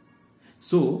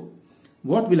 So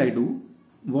what will I do?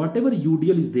 Whatever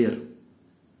UDL is there,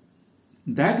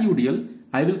 that UDL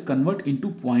I will convert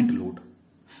into point load.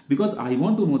 Because I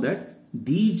want to know that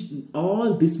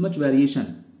all this much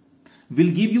variation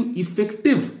will give you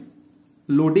effective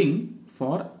loading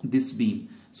for this beam.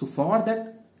 So for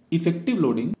that effective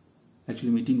loading,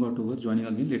 actually meeting got over, joining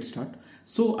again, let's start.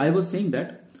 So I was saying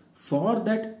that for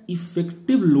that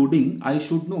effective loading, I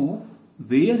should know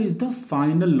where is the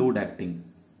final load acting,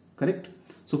 correct?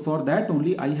 So for that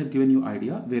only I have given you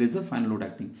idea where is the final load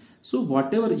acting. So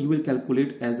whatever you will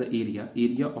calculate as the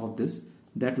area of this,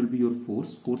 that will be your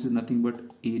force. Force is nothing but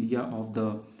area of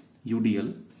the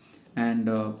UDL, and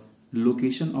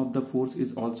location of the force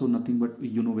is also nothing but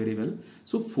you know very well.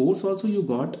 So force also you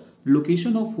got,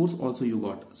 location of force also you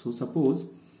got. So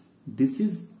suppose this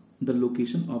is the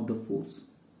location of the force.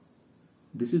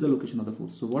 This is the location of the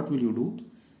force. So what will you do?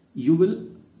 You will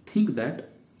think that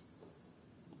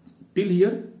till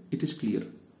here it is clear,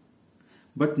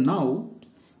 but now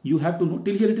you have to know,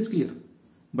 till here it is clear,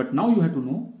 but now you have to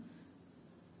know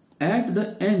at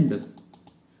the end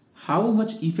how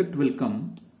much effect will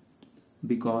come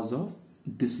because of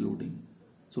this loading.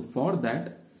 So for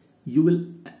that you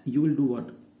will do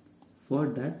what? For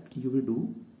that you will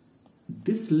do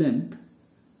this length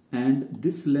and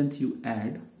this length you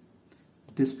add,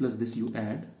 this plus this you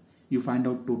add, you find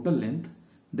out total length,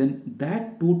 then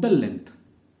that total length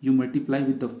you multiply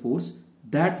with the force,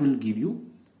 that will give you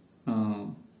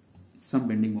some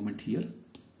bending moment here,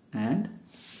 and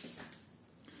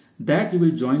that you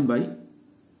will join by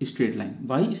a straight line.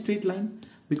 Why straight line?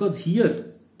 Because here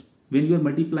when you are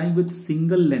multiplying with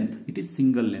single length, it is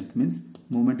single length, means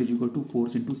moment is equal to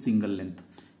force into single length.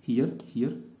 Here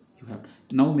you have.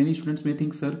 Now many students may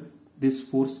think, sir, this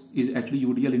force is actually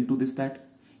UDL into this, that.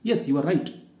 Yes, you are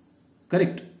right,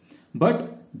 correct,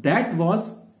 but that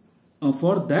was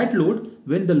for that load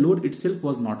when the load itself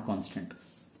was not constant,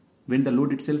 when the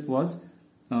load itself was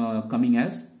coming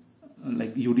as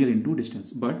like UDL into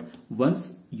distance. But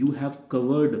once you have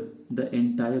covered the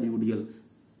entire UDL,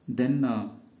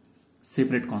 then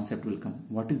separate concept will come.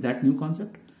 What is that new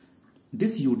concept?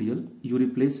 This UDL you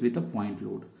replace with a point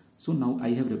load. So now I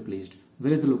have replaced.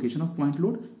 Where is the location of point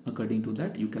load? According to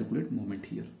that you calculate moment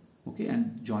here, okay,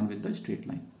 and join with the straight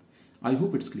line. I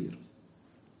hope it's clear,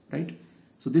 right?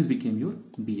 So this became your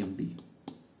BMD.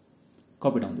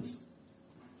 Copy down this.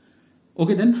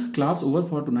 Okay, then class over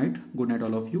for tonight. Good night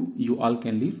all of you. You all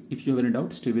can leave. If you have any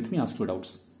doubt, stay with me, ask your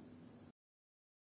doubts.